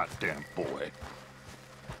a goddamn boy?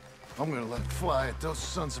 I'm gonna let fly at those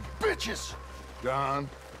sons of bitches. Don,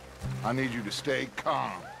 I need you to stay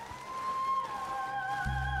calm.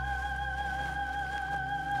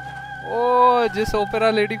 ओ, जिस ओपेरा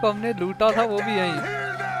लेडी को हमने लूटा था वो भी यहीं।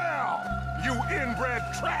 You inbred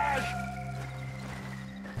trash.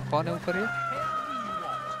 कौन है ऊपर ये?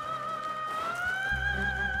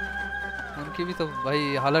 उनकी भी तो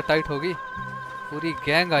भाई हालत टाइट होगी। पूरी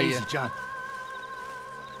गैंग आई है। John.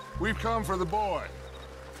 We've come for the boy.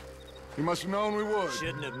 You must have known we would.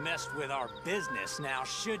 Shouldn't have messed with our business now,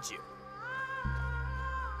 should you?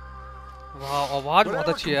 वाह, आवाज बहुत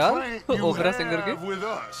अच्छी है यार ओपेरा सिंगर की। With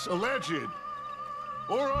us, alleged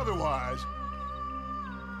or otherwise,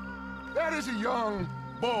 that is a young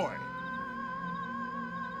boy.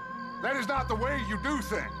 That is not the way you do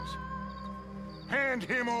things. Hand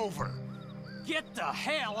him over. Get the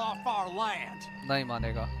hell off our land. नहीं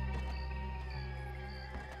मानेगा।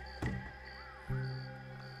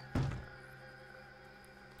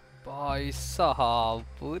 भाई साहब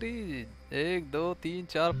पूरी 1 2 3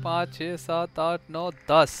 4 5 6 7 8 9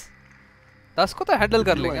 10 10 को तो हैंडल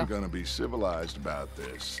कर लेगा। You ain't gonna be civilized about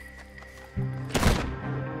this.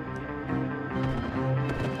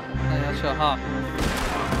 नहीं, अच्छा हाँ।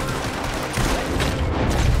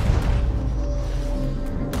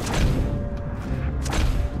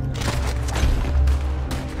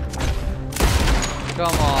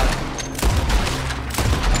 Come on.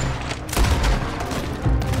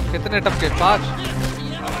 कितने टपके? 5।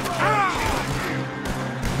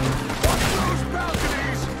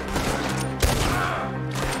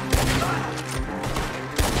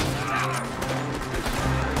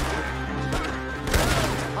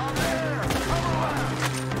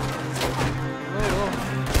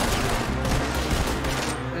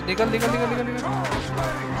 निकल निकल निकल निकल निकल।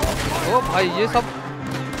 ओ भाई ये सब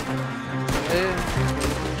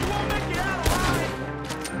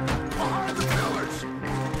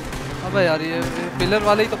अबे यार ये पिलर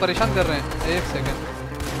वाले ही तो परेशान कर रहे हैं। एक सेकंड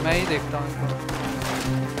मैं ही देखता हूँ इनको।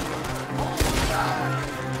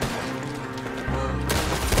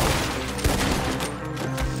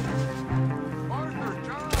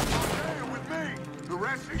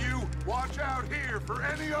 Watch out here for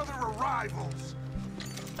any other arrivals.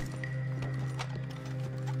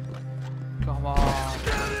 Come on.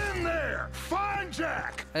 Get in there.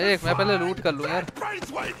 एक मैं पहले लूट कर लूं यार।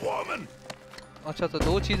 अच्छा तो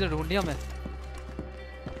दो चीजें ढूंढनी हमें।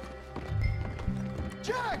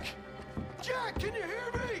 Jack! Jack, can you hear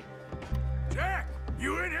me? Jack,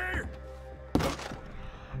 you in here?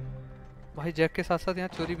 भाई जैक के साथ साथ यहाँ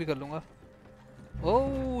चोरी भी कर लूंगा।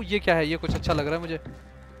 ओह ये क्या है? ये कुछ अच्छा लग रहा है मुझे।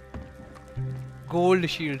 Gold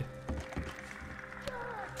shield.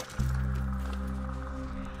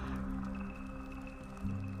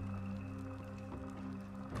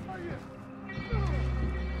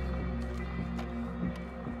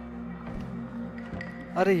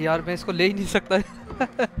 अरे यार मैं इसको ले ही नहीं सकता।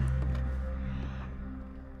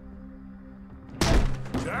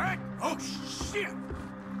 Jack? Oh shit!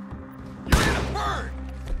 You're in a bird!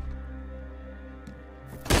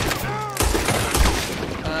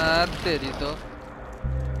 तेरी तो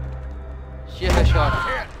ये है शॉट।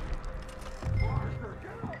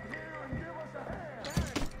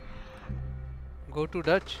 Go to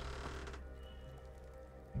Dutch.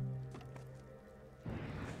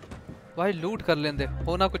 भाई लूट कर लेंदे,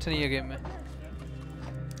 होना कुछ नहीं है गेम में।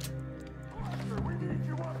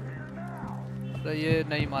 तो ये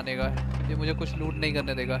नहीं मानेगा, ये मुझे कुछ लूट नहीं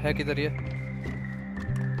करने देगा। है किधर ये?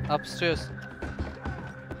 अपस्टेयर्स।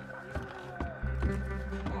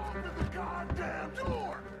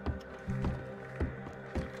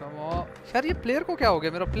 कम ऑन यार, ये प्लेयर को क्या हो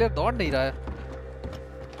गया? मेरा प्लेयर दौड़ नहीं रहा है।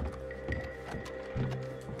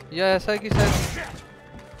 या ऐसा है कि शायद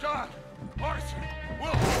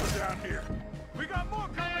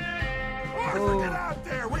Arthur, get out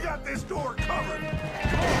there! We got this door covered!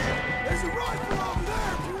 There's a rifle over there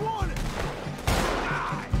if you want it!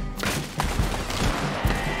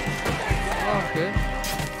 Okay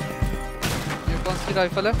ये कौन सी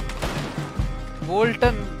राइफल है? Bolt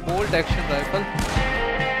action rifle.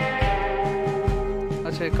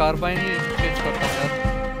 अच्छा ये कार्बाइन ही चेंज करता हूँ यार।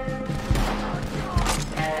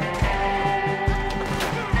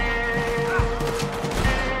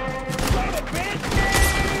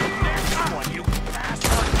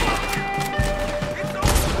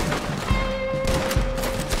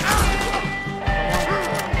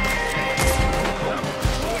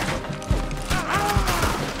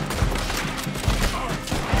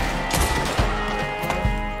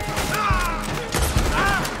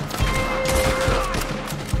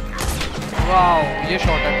 वाओ ये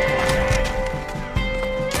शॉट है।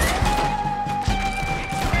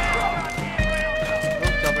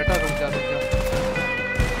 रुक जा बेटा, रुक जा।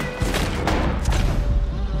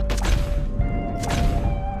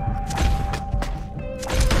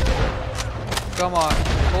 कम ऑन,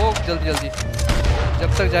 ओ जल्दी। जब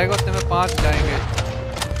तक जाएगा उतने में 5 जाएंगे।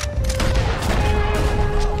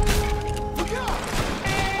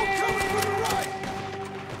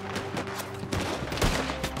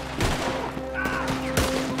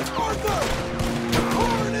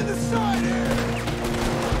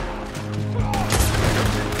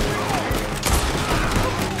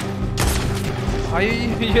 भाई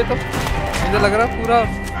ये तो मुझे लग रहा है पूरा।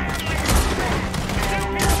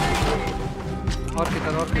 और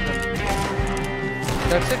किधर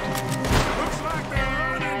That's it.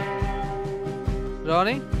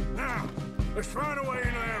 Ronnie? Now, let's find a way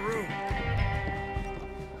into that room.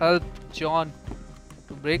 Help John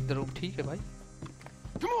to break the room. ठीक है भाई।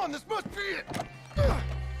 Come on, this must be it.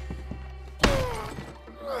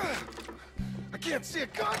 I can't see a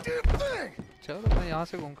goddamn thing. चलो मैं यहाँ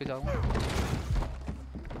से घूम के जाऊँगा।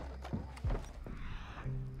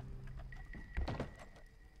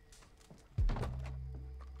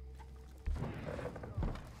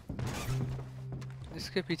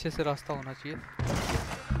 इसके पीछे से रास्ता होना चाहिए।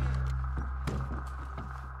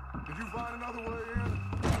 Did you find another way in?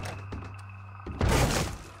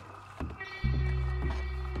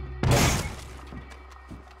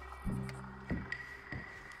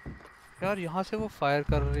 यार यहाँ से वो फायर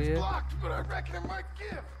कर रही है।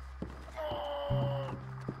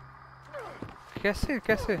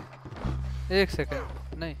 कैसे? एक सेकंड,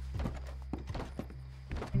 नहीं।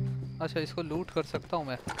 अच्छा इसको लूट कर सकता हूँ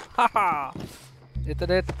मैं।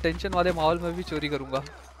 इतने टेंशन वाले माहौल में भी चोरी करूंगा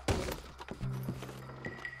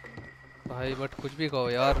भाई, बट कुछ भी कहो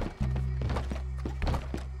यार।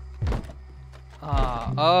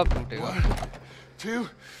 हाँ अब लूटेगा। 1 2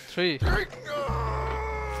 3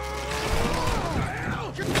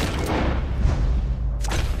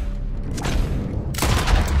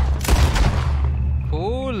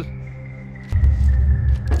 कूल।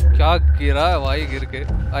 क्या गिरा है भाई, गिर के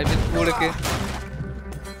आई मीन उड़ के।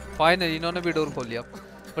 फाइनली इन्होंने भी डोर खोल लिया।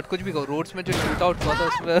 बट कुछ भी कहो, रोड्स में जो शूट आउट हुआ था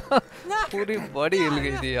उसमें पूरी बॉडी हिल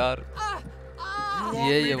गई थी यार।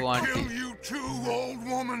 ये वो aunty too, old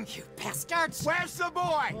woman? You bastards! Where's the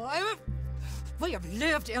boy? We have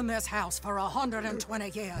lived in this house for 120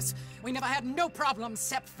 years. We never had no problems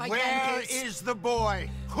except for Where Yankees. is the boy?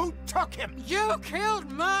 Who took him? You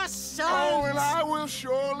killed my son! Oh, and I will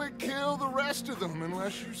surely kill the rest of them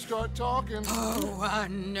unless you start talking. Oh, I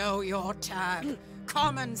know your type.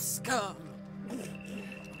 Common scum.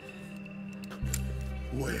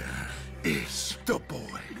 Where is the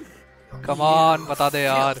boy? Come on, bata de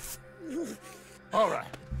yaar. All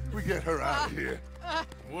right, we get her out of here.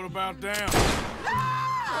 What about them?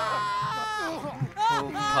 ओ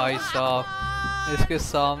भाई साहब, इसके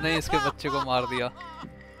सामने इसके बच्चे को मार दिया.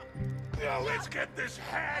 Now let's get this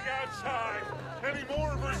hag outside. Any more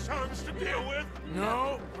of her sons to deal with?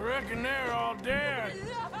 No, I reckon they're all dead.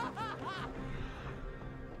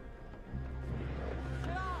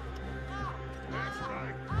 That's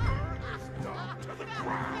right. Burn this dump to the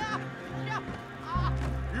ground.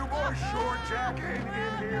 You boys sure Jack ain't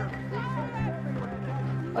in here.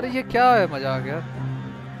 अरे ये क्या है मजाक यार?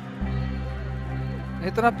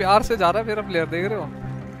 इतना प्यार से जा रहा है मेरा प्लेयर, देख रहे हो?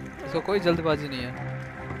 इसको कोई जल्दबाजी नहीं है.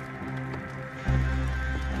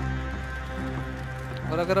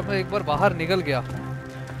 और अगर अब मैं एक बार बाहर निकल गया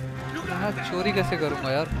तो मैं चोरी कैसे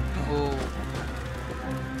करूंगा यार? वो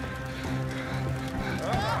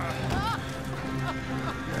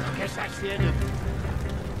Guess that's the end of it.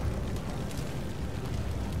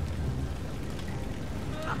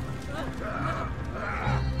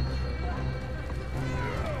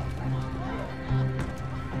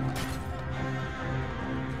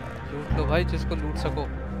 लूट लो भाई जिसको लूट सको.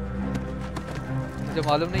 मुझे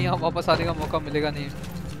मालूम नहीं यहाँ वापस आने का मौका मिलेगा नहीं.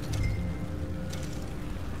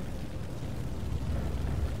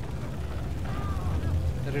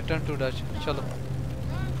 Return to Dutch. चलो,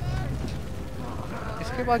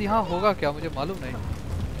 इसके बाद यहाँ होगा क्या मुझे मालूम नहीं.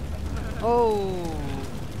 ओह,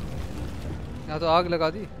 यहाँ तो आग लगा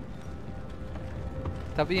दी,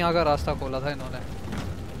 तभी यहाँ का रास्ता खोला था इन्होंने.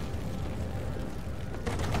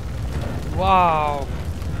 वाव,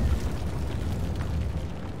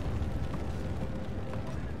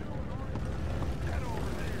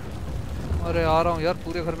 अरे आ रहा हूँ यार.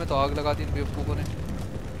 पूरे घर में तो आग लगा दी इन बेवकूफों ने.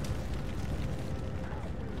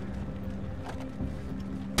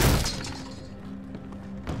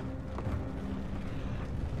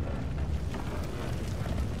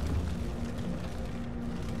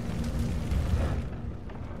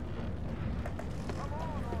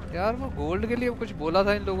 यार वो गोल्ड के लिए कुछ बोला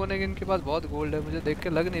था इन लोगों ने कि इनके पास बहुत गोल्ड है. मुझे देख के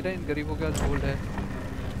लग नहीं रहा इन गरीबों के पास गोल्ड है.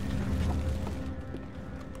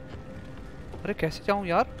 अरे कैसे जाऊं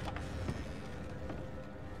यार?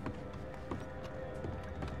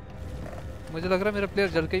 मुझे लग रहा है मेरा प्लेयर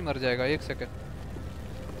जल के ही मर जाएगा. एक सेकंड.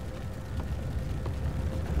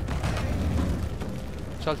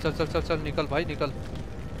 चल चल चल चल चल, निकल भाई निकल.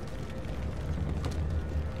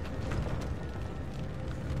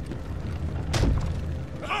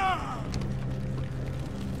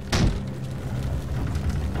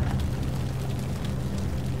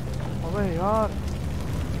 अबे यार,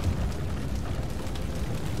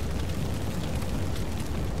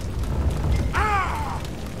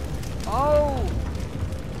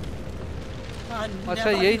 अच्छा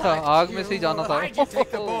यही था, आग में से ही जाना था. Why'd you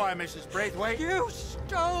take the boy, Mrs. Braithwaite? You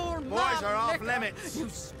stole my Boys are off liquor. limits. You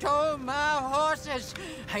stole my horses.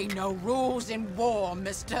 Ain't no rules in war,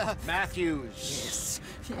 Mr. Matthews. Yes,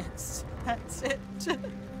 yes, that's it.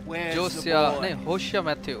 Where's जोसिया the boy? नहीं, होशिया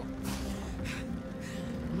Matthew.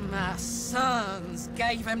 My sons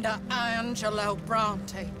gave him to Angelo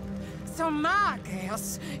Bronte. So my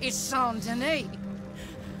guess is Saint Denis.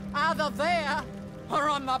 Either there or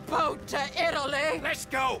on the boat to Italy. Let's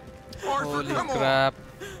go. Arthur, Holy come crap.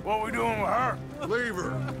 on. What we doing with her? Leave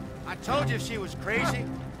her. I told you she was crazy.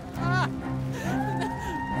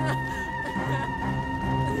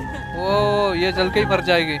 ओ ये जल के ही मर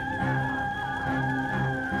जाएगी.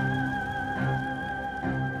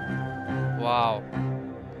 वाव.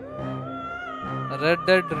 Red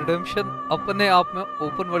dead redemption अपने आप में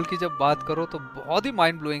open world की जब बात करो तो बहुत ही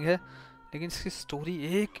माइंड ब्लोइंग है, लेकिन इसकी स्टोरी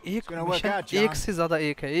एक मिशन एक से ज्यादा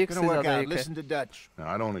एक है. Listen to Dutch. Now,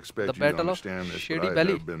 I don't expect The you to Battle of understand this, Shady but I've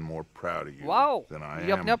Belly. never been more proud of you Wow, than I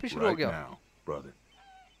ये am अपने आप ही शुरू हो right गया. now, brother.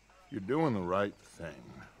 You're doing the right thing.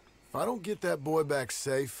 If I don't get that boy back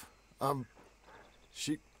safe,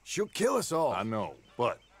 she'll kill us all. I know,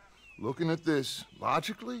 but looking at this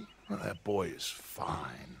logically, well, that boy is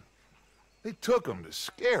fine. They took him to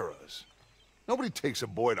scare us. Nobody takes a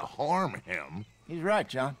boy to harm him. He's right,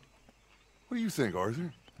 John. What do you think, Arthur?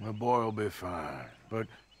 The boy will be fine. But,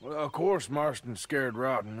 well, of course Marston's scared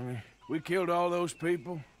rotten. I mean, we killed all those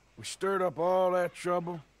people. We stirred up all that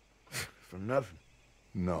trouble. For nothing.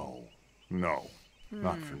 No. No,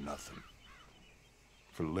 not for nothing.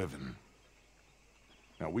 For living.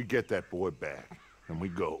 Now we get that boy back, and we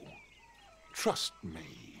go. Trust me.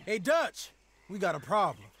 Hey, Dutch, we got a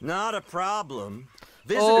problem. Not a problem.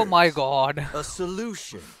 Oh my God. A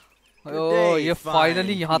solution. Oh, ये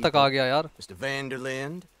finally यहाँ तक आ गया यार. Mr.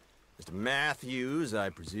 Vanderlind, Mr. Matthews, I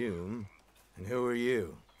presume. And who are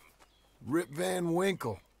you? Rip Van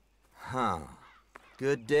Winkle. Huh.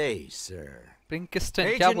 Good day, sir.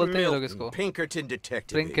 Pinkerton, क्या बोलते हैं लोग इसको? Pinkerton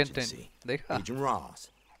Detective Agency. देखा? Agent Ross.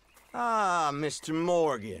 Ah, Mr.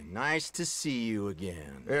 Morgan. Nice to see you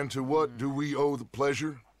again. And to what do we owe the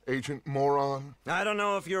pleasure, Agent Moron? I don't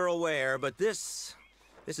know if you're aware, but this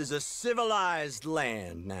is a civilized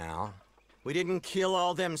land now. We didn't kill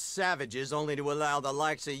all them savages only to allow the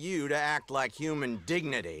likes of you to act like human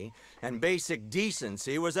dignity, and basic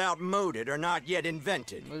decency was outmoded or not yet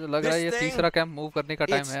invented. मुझे लग रहा है ये तीसरा camp move करने का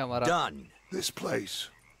time है हमारा. Done. This place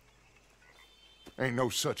ain't no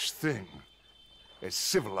such thing as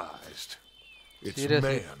civilized. It's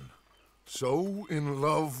Seriously? man. So in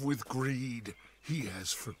love with greed, he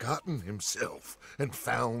has forgotten himself and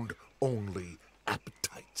found only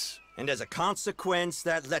appetites. And as a consequence,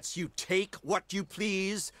 that lets you take what you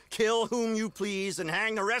please, kill whom you please, and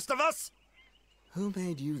hang the rest of us? Who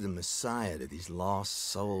made you the messiah to these lost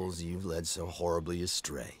souls you've led so horribly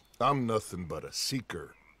astray? I'm nothing but a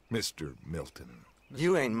seeker, Mr. Milton.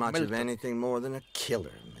 You ain't much of anything more than a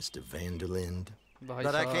killer, Mr. Vanderlind.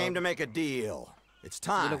 But I came to make a deal. It's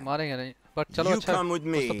time. You come with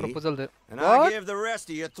me, and I give the rest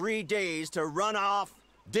of you 3 days to run off,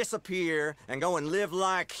 disappear, and go and live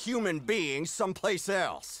like human beings someplace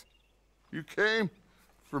else. You came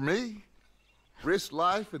for me? Risk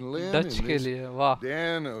life and limb Dutch in के this लिए वाह.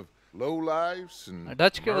 den of low lives and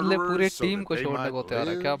Dutch के बदले पूरे murderers so team that को they छोड़ने might को तैयार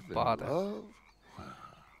है. क्या live बात and है. love?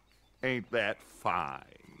 Ain't that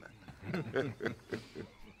fine?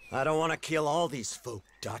 I don't want to kill all these folk,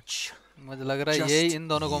 Dutch. मुझे लग रहा है ये इन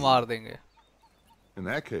दोनों को मार देंगे. In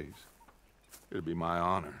that case, it'd be my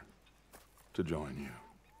honor to join you.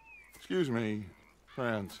 Excuse me,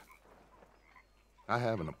 friends. I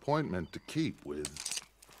have an appointment to keep with.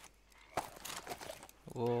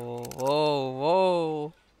 Whoa, whoa,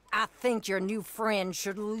 whoa. I think your new friend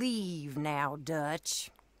should leave now,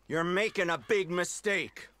 Dutch. You're making a big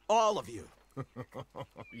mistake. All of you.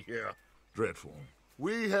 Yeah, dreadful.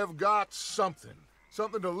 We have got something.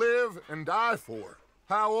 Something to live and die for.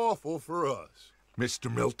 How awful for us.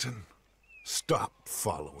 Mr. Milton, stop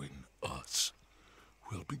following us.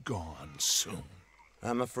 We'll be gone soon.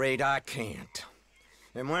 I'm afraid I can't.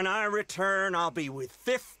 And when I return, I'll be with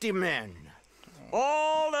 50 men.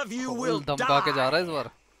 All of you will die.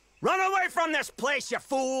 Run away from this place, you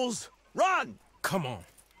fools! Run! Come on.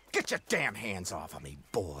 Get your damn hands off of me,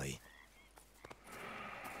 boy.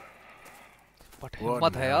 But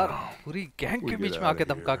हिम्मत है यार, पूरी gang के बीच में आके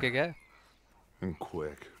धमका के गए. And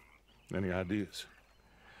quick. Any ideas?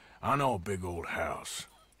 I know a big old house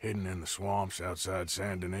hidden in the swamps outside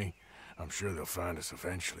Saint Denis. I'm sure they'll find us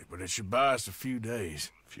eventually, but it should buy us a few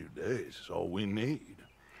days. A few days is all we need.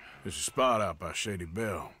 There's a spot out by Shady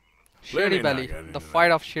Bell. Shady Belly, the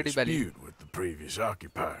fight of Shady Belly. Dispute with the previous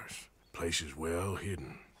occupiers. Place is well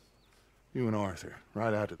hidden. You and Arthur,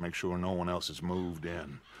 ride out to make sure no one else has moved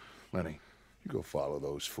in. Lenny, you go follow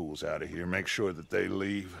those fools out of here. Make sure that they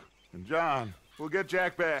leave. And John, we'll get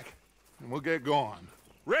Jack back, and we'll get going.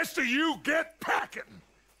 Rest of you get packing.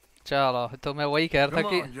 चलो, तो मैं वही कह रहा था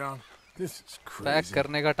कि pack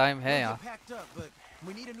करने का टाइम है यहाँ.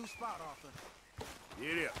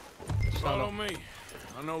 Follow me.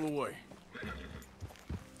 I know the way.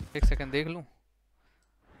 एक सेकंड देख लूँ.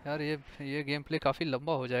 यार ये गेम प्ले काफी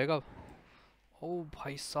लंबा हो जाएगा. ओ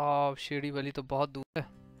भाई साहब, शेडी वैली तो बहुत दूर है.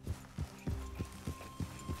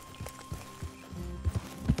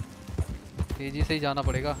 तेजी से ही जाना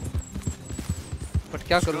पड़ेगा. बट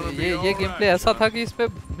क्या करूँ, ये गेम प्ले ऐसा था कि इस पे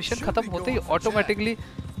मिशन खत्म होते ही ऑटोमेटिकली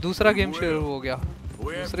दूसरा गेम शुरू हो गया.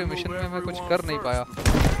 दूसरे मिशन में मैं कुछ कर नहीं पाया.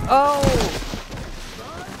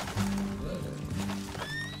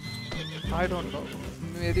 I don't know.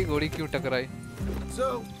 मेरी घोड़ी क्यों टकराई?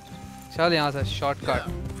 चल यहाँ से shortcut.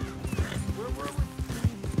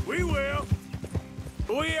 We will.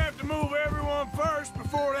 We have to move everyone first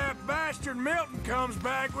before that bastard Milton comes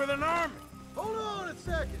back with an army. Hold on a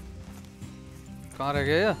second. कहाँ रह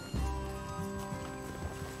गया?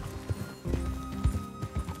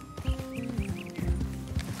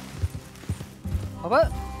 अबे?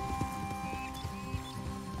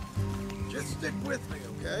 Just stick with me,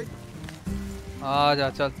 okay? आ जा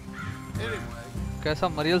चल. Anyway. कैसा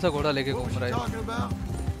मरियल सा घोड़ा लेके घूम रहा है?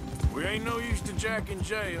 We ain't no use to Jack in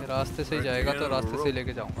jail. रास्ते से ही जाएगा तो रास्ते से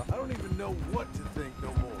लेके जाऊंगा. I don't even know what to think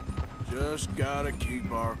no more. Just gotta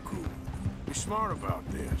keep our cool. Be smart about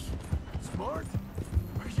this. Smart?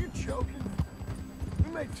 Are you joking?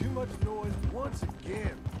 We made too much noise once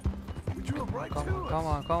again. We drew him right to us.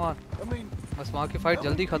 Come on. I mean, बस वहाँ की fight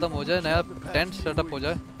जल्दी खत्म हो जाए, नया tent setup हो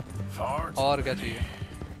जाए. और क्या चाहिए?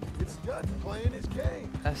 it's Dutch playing his game.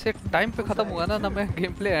 ऐसे टाइम पे खत्म हुआ ना मैं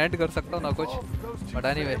गेम प्ले एंड कर सकता हूँ ना कुछ. बट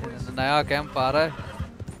एनीवे नया कैंप आ रहा है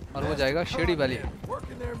और वो जाएगा shady valley.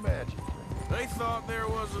 They thought there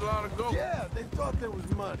was a lot of gold. Yeah, they thought there was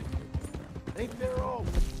money. Ain't there all?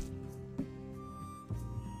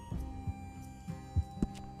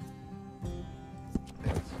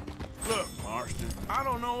 Look, Marston, I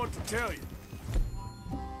don't know what to tell you.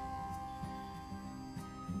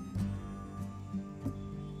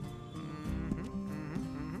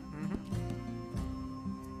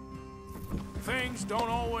 Things don't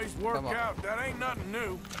always work out. That ain't nothing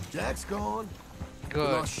new. Jack's gone. Good.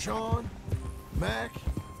 We lost Sean, Mac,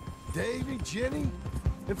 Davey, Jenny,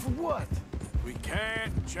 and for what? We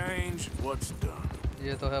can't change what's done.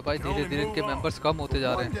 ये तो है भाई, धीरे-धीरे इनके members कम होते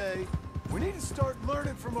जा रहे हैं. One day, we need to start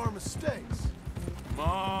learning from our mistakes. Come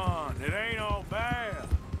on, it ain't all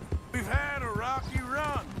bad. We've had a rocky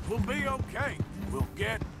run. We'll be okay. We'll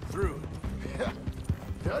get through it. Yeah,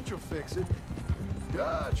 Dutch will fix it.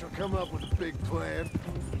 Dutch will come up with a big plan.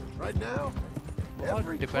 Right now,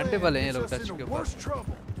 every plan puts us in worse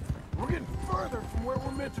trouble. We're getting further from where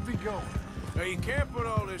we're meant to be going. Now, you can't put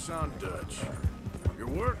all this on Dutch. You're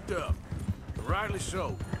worked up. Rightly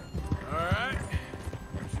so. All right?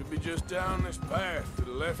 Should be just down this path to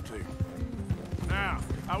the left here. Now,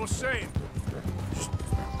 I was saying, just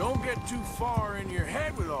don't get too far in your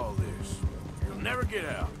head with all this. You'll never get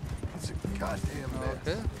out. It's a goddamn mess.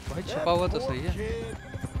 Okay. भाई छिपा हुआ तो सही है.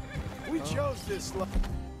 We chose this life.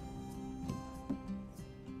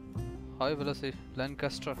 High velocity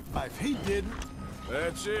Lancaster. If he didn't.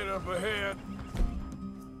 That's it up ahead.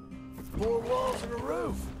 4 walls and a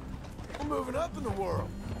roof. We're moving up in the world.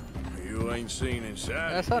 You ain't seen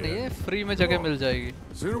inside. ऐसा नहीं है, free में जगह मिल जाएगी.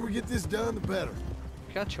 Sooner we get this done, the better.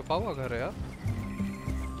 क्या छुपा हुआ घर है यार?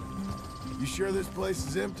 You sure this place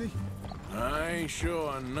is empty? I ain't sure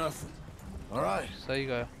on nothing. All right. सही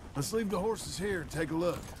गया. Let's leave the horses here and take a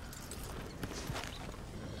look.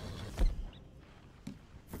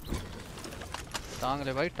 टांग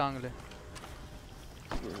ले भाई, टांग ले.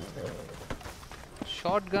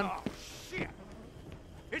 Shotgun. Oh, shit.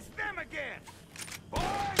 It's them again.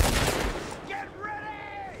 Boys, get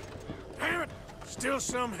ready! Damn it! Still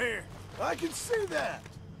some here. I can see that.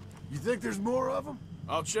 You think there's more of them?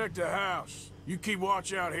 I'll check the house. You keep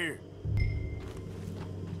watch out here.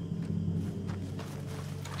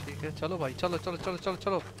 ठीक है, चलो भाई, चलो चलो चलो चलो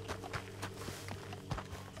चलो.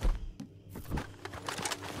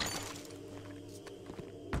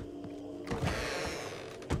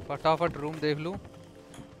 फटाफट रूम देख लूं.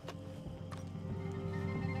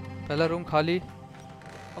 पहला रूम खाली.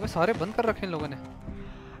 अबे सारे बंद कर रखे इन लोगों ने.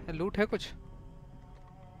 ये लूट है कुछ?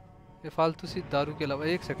 ये फालतू सी दारू के अलावा.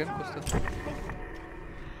 एक सेकंड कुछ तो.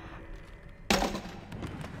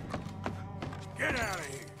 Get out of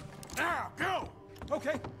here. Now, go.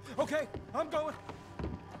 Okay, okay, I'm going.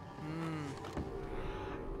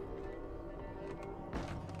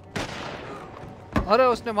 अरे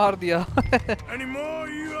उसने मार दिया. Any more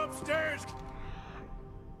you upstairs?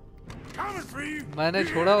 Coming for you. मैंने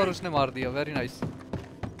छोड़ा और उसने मार दिया. Very nice.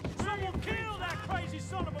 Someone kill that crazy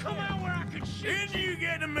son of a Come out where I can shoot. Didn't you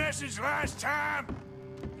get the message last time?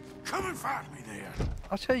 Come and fight me there.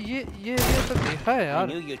 अच्छा ये तो देखा है यार. I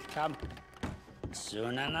knew you'd come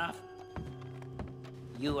soon enough.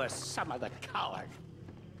 You are some of the coward,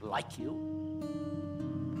 like you.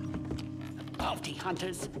 The bounty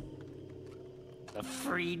hunters, the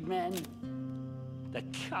freedmen, the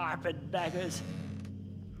carpetbaggers.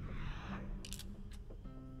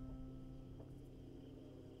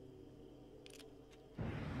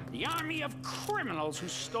 The army of criminals who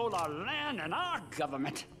stole our land and our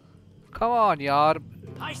government. Come on, yaar.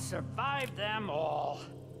 I survived them all.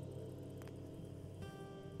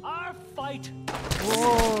 Our fight.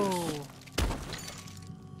 Whoa.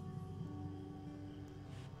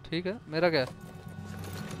 ठीक है, मेरा क्या?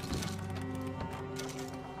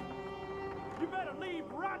 You better leave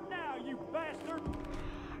right now, you bastard.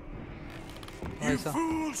 You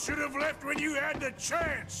fools should have left when you had the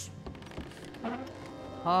chance.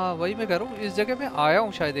 हाँ वही मैं कह रहा हूँ. इस जगह में आया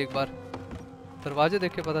हूँ शायद एक बार. दरवाजे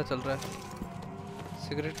देख के पता चल रहा है.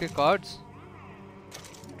 सिगरेट के कार्ड्स.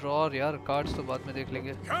 ड्रॉर यार, कार्ड्स तो बाद में देख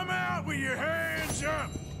लेंगे. Come out with your hands up.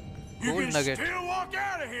 You can still walk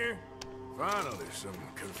out of here. Finally, some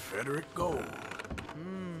Confederate gold.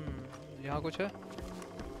 यहाँ कुछ है?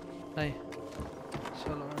 नहीं.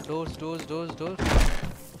 चलो, doors.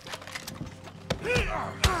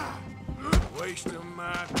 Wasting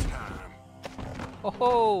my time.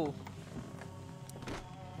 Oh,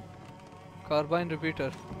 carbine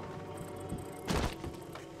repeater.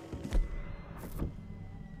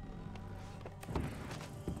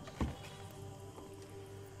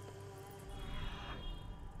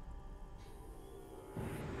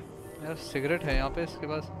 यार सिगरेट है यहाँ पे इसके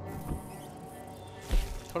पास.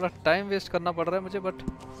 थोड़ा टाइम वेस्ट करना पड़ रहा है मुझे, बट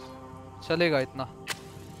चलेगा इतना,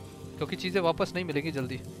 क्योंकि चीज़ें वापस नहीं मिलेंगी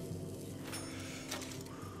जल्दी.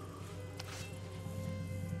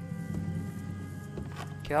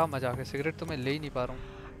 क्या मजाक है, सिगरेट तो मैं ले ही नहीं पा रहा हूँ.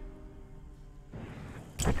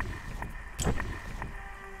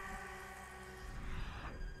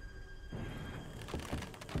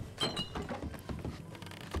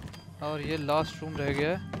 और ये लास्ट रूम रह गया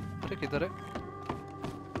है. अरे किधर है?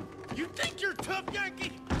 You think you're tough,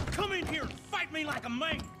 Yankee? Come in here and fight me like a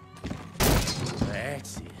man.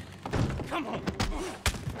 That's it. Come on.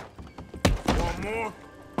 One more.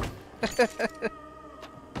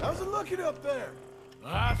 How's it looking up there?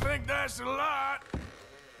 I think that's a lot.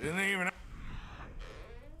 Didn't even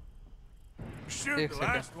shoot the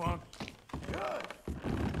last one. Good.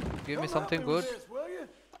 Give me something good. This, will you?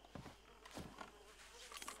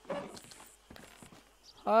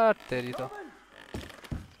 Ah, तेरी तो.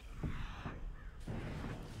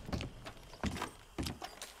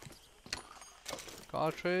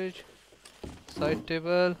 Cartridge, side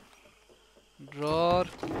table, drawer,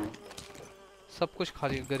 सब कुछ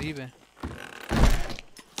खाली. गरीब हैं.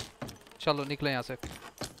 चलो निकले यहाँ से.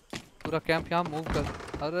 पूरा कैंप यहाँ मूव कर.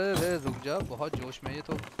 अरे रुक जा, बहुत जोश में ये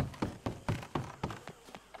तो.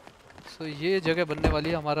 सो ये जगह बनने वाली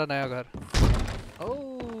है हमारा नया घर.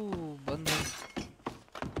 ओह, बंद है.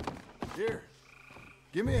 Here,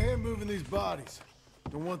 give me a hand moving these bodies.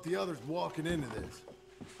 Don't want the others walking into this.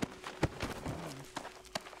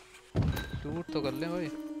 टूट तो कर ले भाई.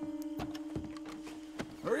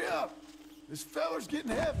 Hurry up! This feller's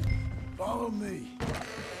getting heavy. Follow me.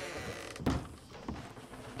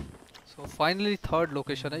 So finally third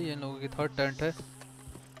location है, ये इन लोगों की थर्ड टेंट है.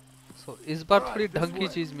 So इस बार थोड़ी ढंग की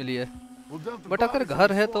चीज मिली है. बट अगर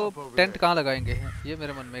घर है तो टेंट कहाँ लगाएंगे, ये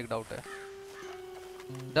मेरे मन में एक डाउट है.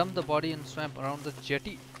 Dump the body and swamp around the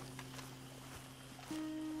jetty.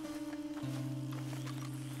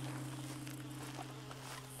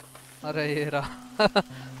 अरे ये रहा.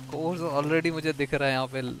 कोर्स ऑलरेडी मुझे दिख रहा है यहाँ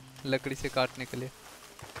पे लकड़ी से काटने के लिए.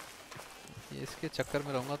 ये इसके चक्कर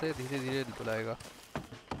में रहूँगा तो ये धीरे धीरे बुलाएगा.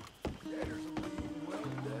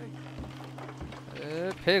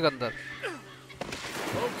 फेंक अंदर.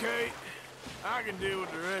 Okay, I can deal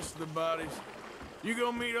with the rest of the bodies. You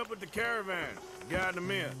go meet up with the caravan. Guide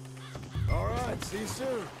them in. All right, see you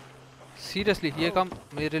soon. Seriously, ये काम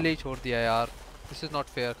मेरे लिए ही छोड़ दिया है यार. This is not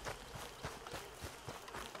fair.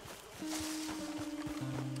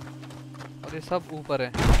 और ये सब ऊपर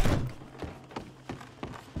है.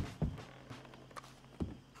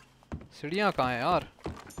 सीढ़ियाँ कहाँ हैं यार?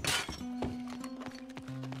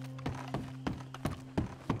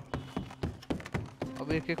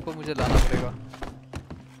 अब एक एक को मुझे लाना पड़ेगा.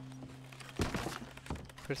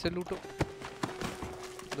 फिर से लूटो.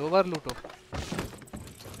 2 बार लूटो.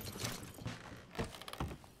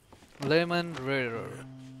 Lemon raider.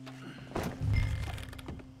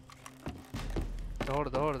 दौड़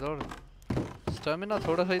दौड़ दौड़. स्टेमिना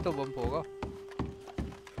थोड़ा सा ही तो बम्प होगा.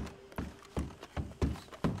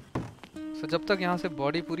 तो जब तक यहाँ से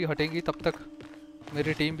बॉडी पूरी हटेगी तब तक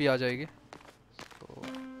मेरी टीम भी आ जाएगी. तो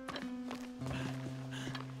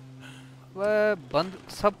वह बंद,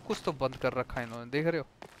 सब कुछ तो बंद कर रखा है इन्होंने. देख रहे हो,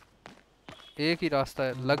 एक ही रास्ता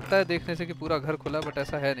है. लगता है देखने से कि पूरा घर खुला है, बट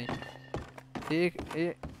ऐसा है नहीं.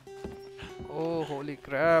 ओह होली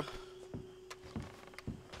क्रैप.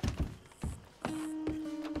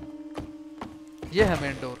 ये है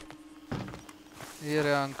मेन डोर. ये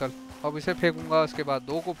रहा अंकल. अब इसे फेंकूंगा, उसके बाद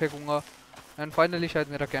 2 को फेंकूंगा, एंड फाइनली शायद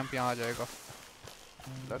मेरा कैंप यहाँ आ जाएगा.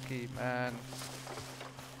 Lucky man.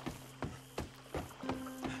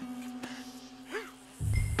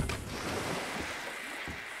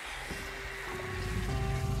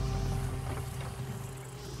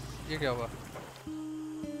 ये क्या हुआ?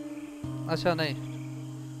 अच्छा नहीं.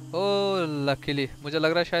 ओ लकीली मुझे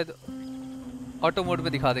लग रहा है शायद ऑटो मोड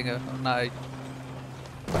में दिखा देंगे. ना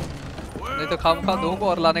नहीं तो खामखा 2 को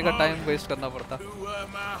और लाने का टाइम वेस्ट करना पड़ता.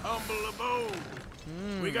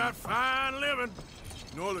 We got fine living.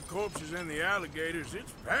 Ignore the corpses and the alligators.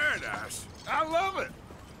 It's paradise. I love it.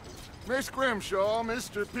 Miss Grimshaw,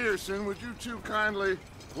 Mr. Pearson, would you two kindly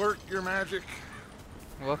work your magic?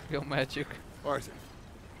 Work your magic. Arthur,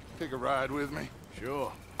 take a ride with me.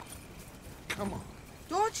 Sure. Come on.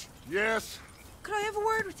 George? Yes? Could I have a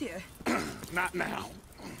word with you? Not now.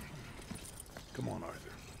 Come on, Arthur.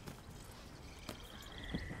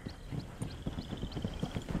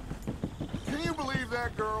 Can you believe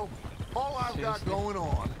that girl? All I've got going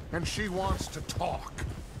on, and she wants to talk.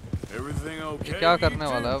 Everything okay? क्या करने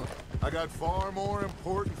वाला है? I got far more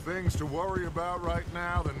important things to worry about right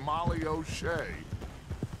now than Molly O'Shea.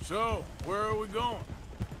 So, where are we going?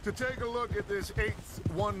 To take a look at this eighth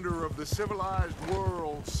wonder of the civilized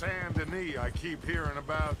world, Saint Denis, I keep hearing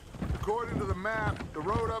about. According to the map, the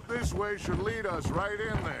road up this way should lead us right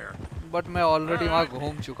in there. But मैं already वहाँ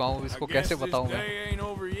घूम चुका हूँ, इसको कैसे बताऊँ मैं? Ain't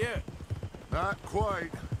over yet. Not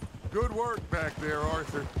quite. Good work back there,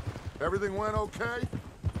 Arthur. Everything went okay?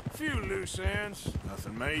 Few loose ends,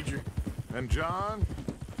 nothing major. And John?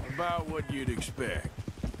 About what you'd expect.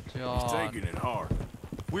 John. He's taking it hard.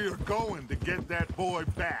 We are going to get that boy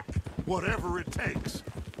back, whatever it takes.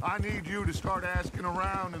 I need you to start asking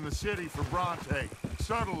around in the city for Bronte.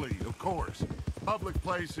 Subtly, of course. Public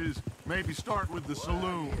places, maybe start with the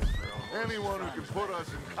saloon. Anyone who can put us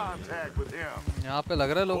in contact with him. यहाँ पे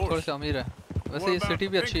लग रहा है लोग थोड़े से अमीर हैं. वैसे ये सिटी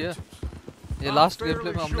भी अच्छी है. ये लास्ट गेम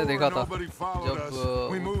प्ले में हमने देखा था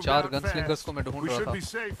जब 4 गनस्लिंगर्स को मैं ढूंढ रहा था. We should be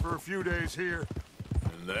safe for a few days here.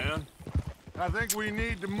 And then? I think we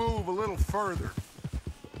need to move a little further.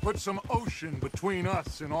 Put some ocean between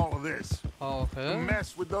us and all of this. Okay. To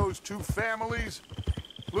mess with those two families,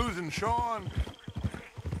 losing Sean.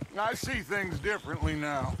 I see things differently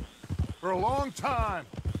now. For a long time,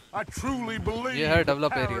 I truly believed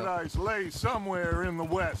paradise lay somewhere in the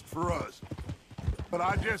west for us. But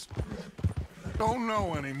I just don't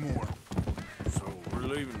know anymore. So we're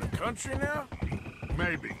leaving the country now?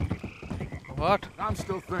 Maybe. What? I'm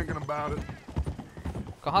still thinking about it.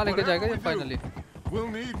 कहाँ लेके जाएगा ये finally? We'll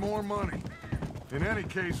need more money. In any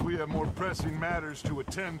case, we have more pressing matters to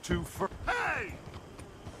attend to first. Hey!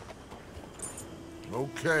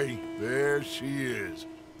 Okay, there she is.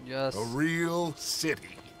 Yes. A real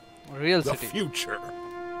city. Real the city. The future.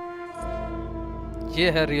 ये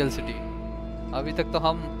है real city. अभी तक तो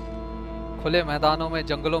हम खुले मैदानों में,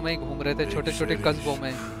 जंगलों में ही घूम रहे थे, छोटे-छोटे कस्बों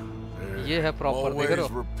में. ये है proper. देख रहे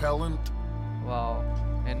हो? Repellent. Wow.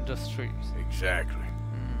 Industries. Exactly.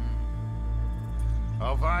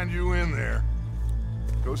 I'll find you in there.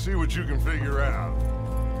 Go see what you can figure out.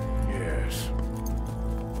 Yes.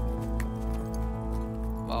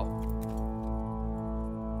 Wow.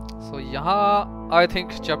 So यहाँ I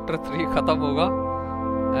think chapter 3 खत्म होगा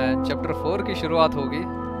and chapter 4 की शुरुआत होगी.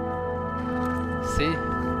 See,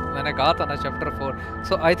 मैंने कहा था ना chapter 4.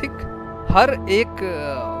 So I think हर एक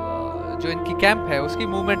जो इनकी कैंप है, उसकी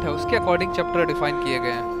मूवमेंट है, उसके अकॉर्डिंग चैप्टर डिफाइन किए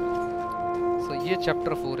गए हैं. So ये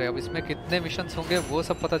चैप्टर 4 है. अब इसमें कितने मिशंस होंगे वो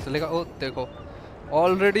सब पता चलेगा. ओ देखो,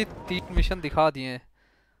 ऑलरेडी 3 मिशन दिखा दिए हैं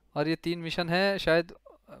और ये 3 मिशन है शायद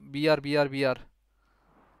BR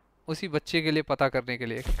उसी बच्चे के लिए पता करने के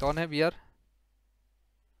लिए. कौन है BR?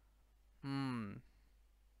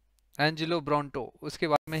 एंजेलो ब्रॉन्टो, उसके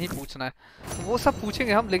बारे में ही पूछना है. तो वो सब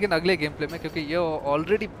पूछेंगे हम, लेकिन अगले गेम प्ले में, क्योंकि ये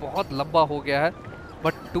ऑलरेडी बहुत लंबा हो गया है.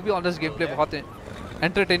 But to be honest game play बहुत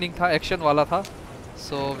एंटरटेनिंग था, एक्शन वाला था.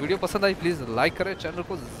 सो वीडियो पसंद आई प्लीज़ लाइक करें, चैनल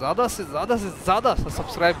को ज़्यादा से ज़्यादा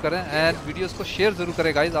सब्सक्राइब करें एंड वीडियोस को शेयर ज़रूर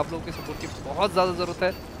करें गाइज. आप लोगों की सपोर्ट की बहुत ज़्यादा ज़रूरत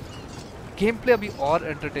है. गेम प्ले अभी और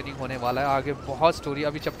एंटरटेनिंग होने वाला है. आगे बहुत स्टोरी,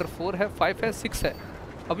 अभी चैप्टर 4 है, 5 है, 6 है,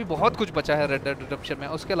 अभी बहुत कुछ बचा है रेड डेड रिडेम्पशन में.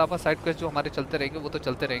 उसके अलावा साइड क्वेस्ट जो हमारे चलते रहेंगे वो तो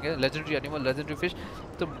चलते रहेंगे. लेजेंडरी एनिमल, लेजेंडरी फिश,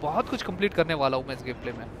 तो बहुत कुछ कंप्लीट करने वाला हूँ मैं इस गेम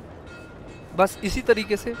प्ले में. बस इसी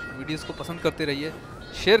तरीके से वीडियोस को पसंद करते रहिए,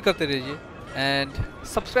 शेयर करते रहिए एंड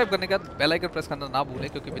सब्सक्राइब करने के बाद बेल आइकन प्रेस करना ना भूलें,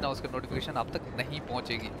 क्योंकि बिना उसके नोटिफिकेशन आप तक नहीं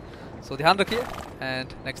पहुंचेगी. सो ध्यान रखिए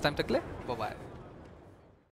एंड नेक्स्ट टाइम तक ले बाय बाय.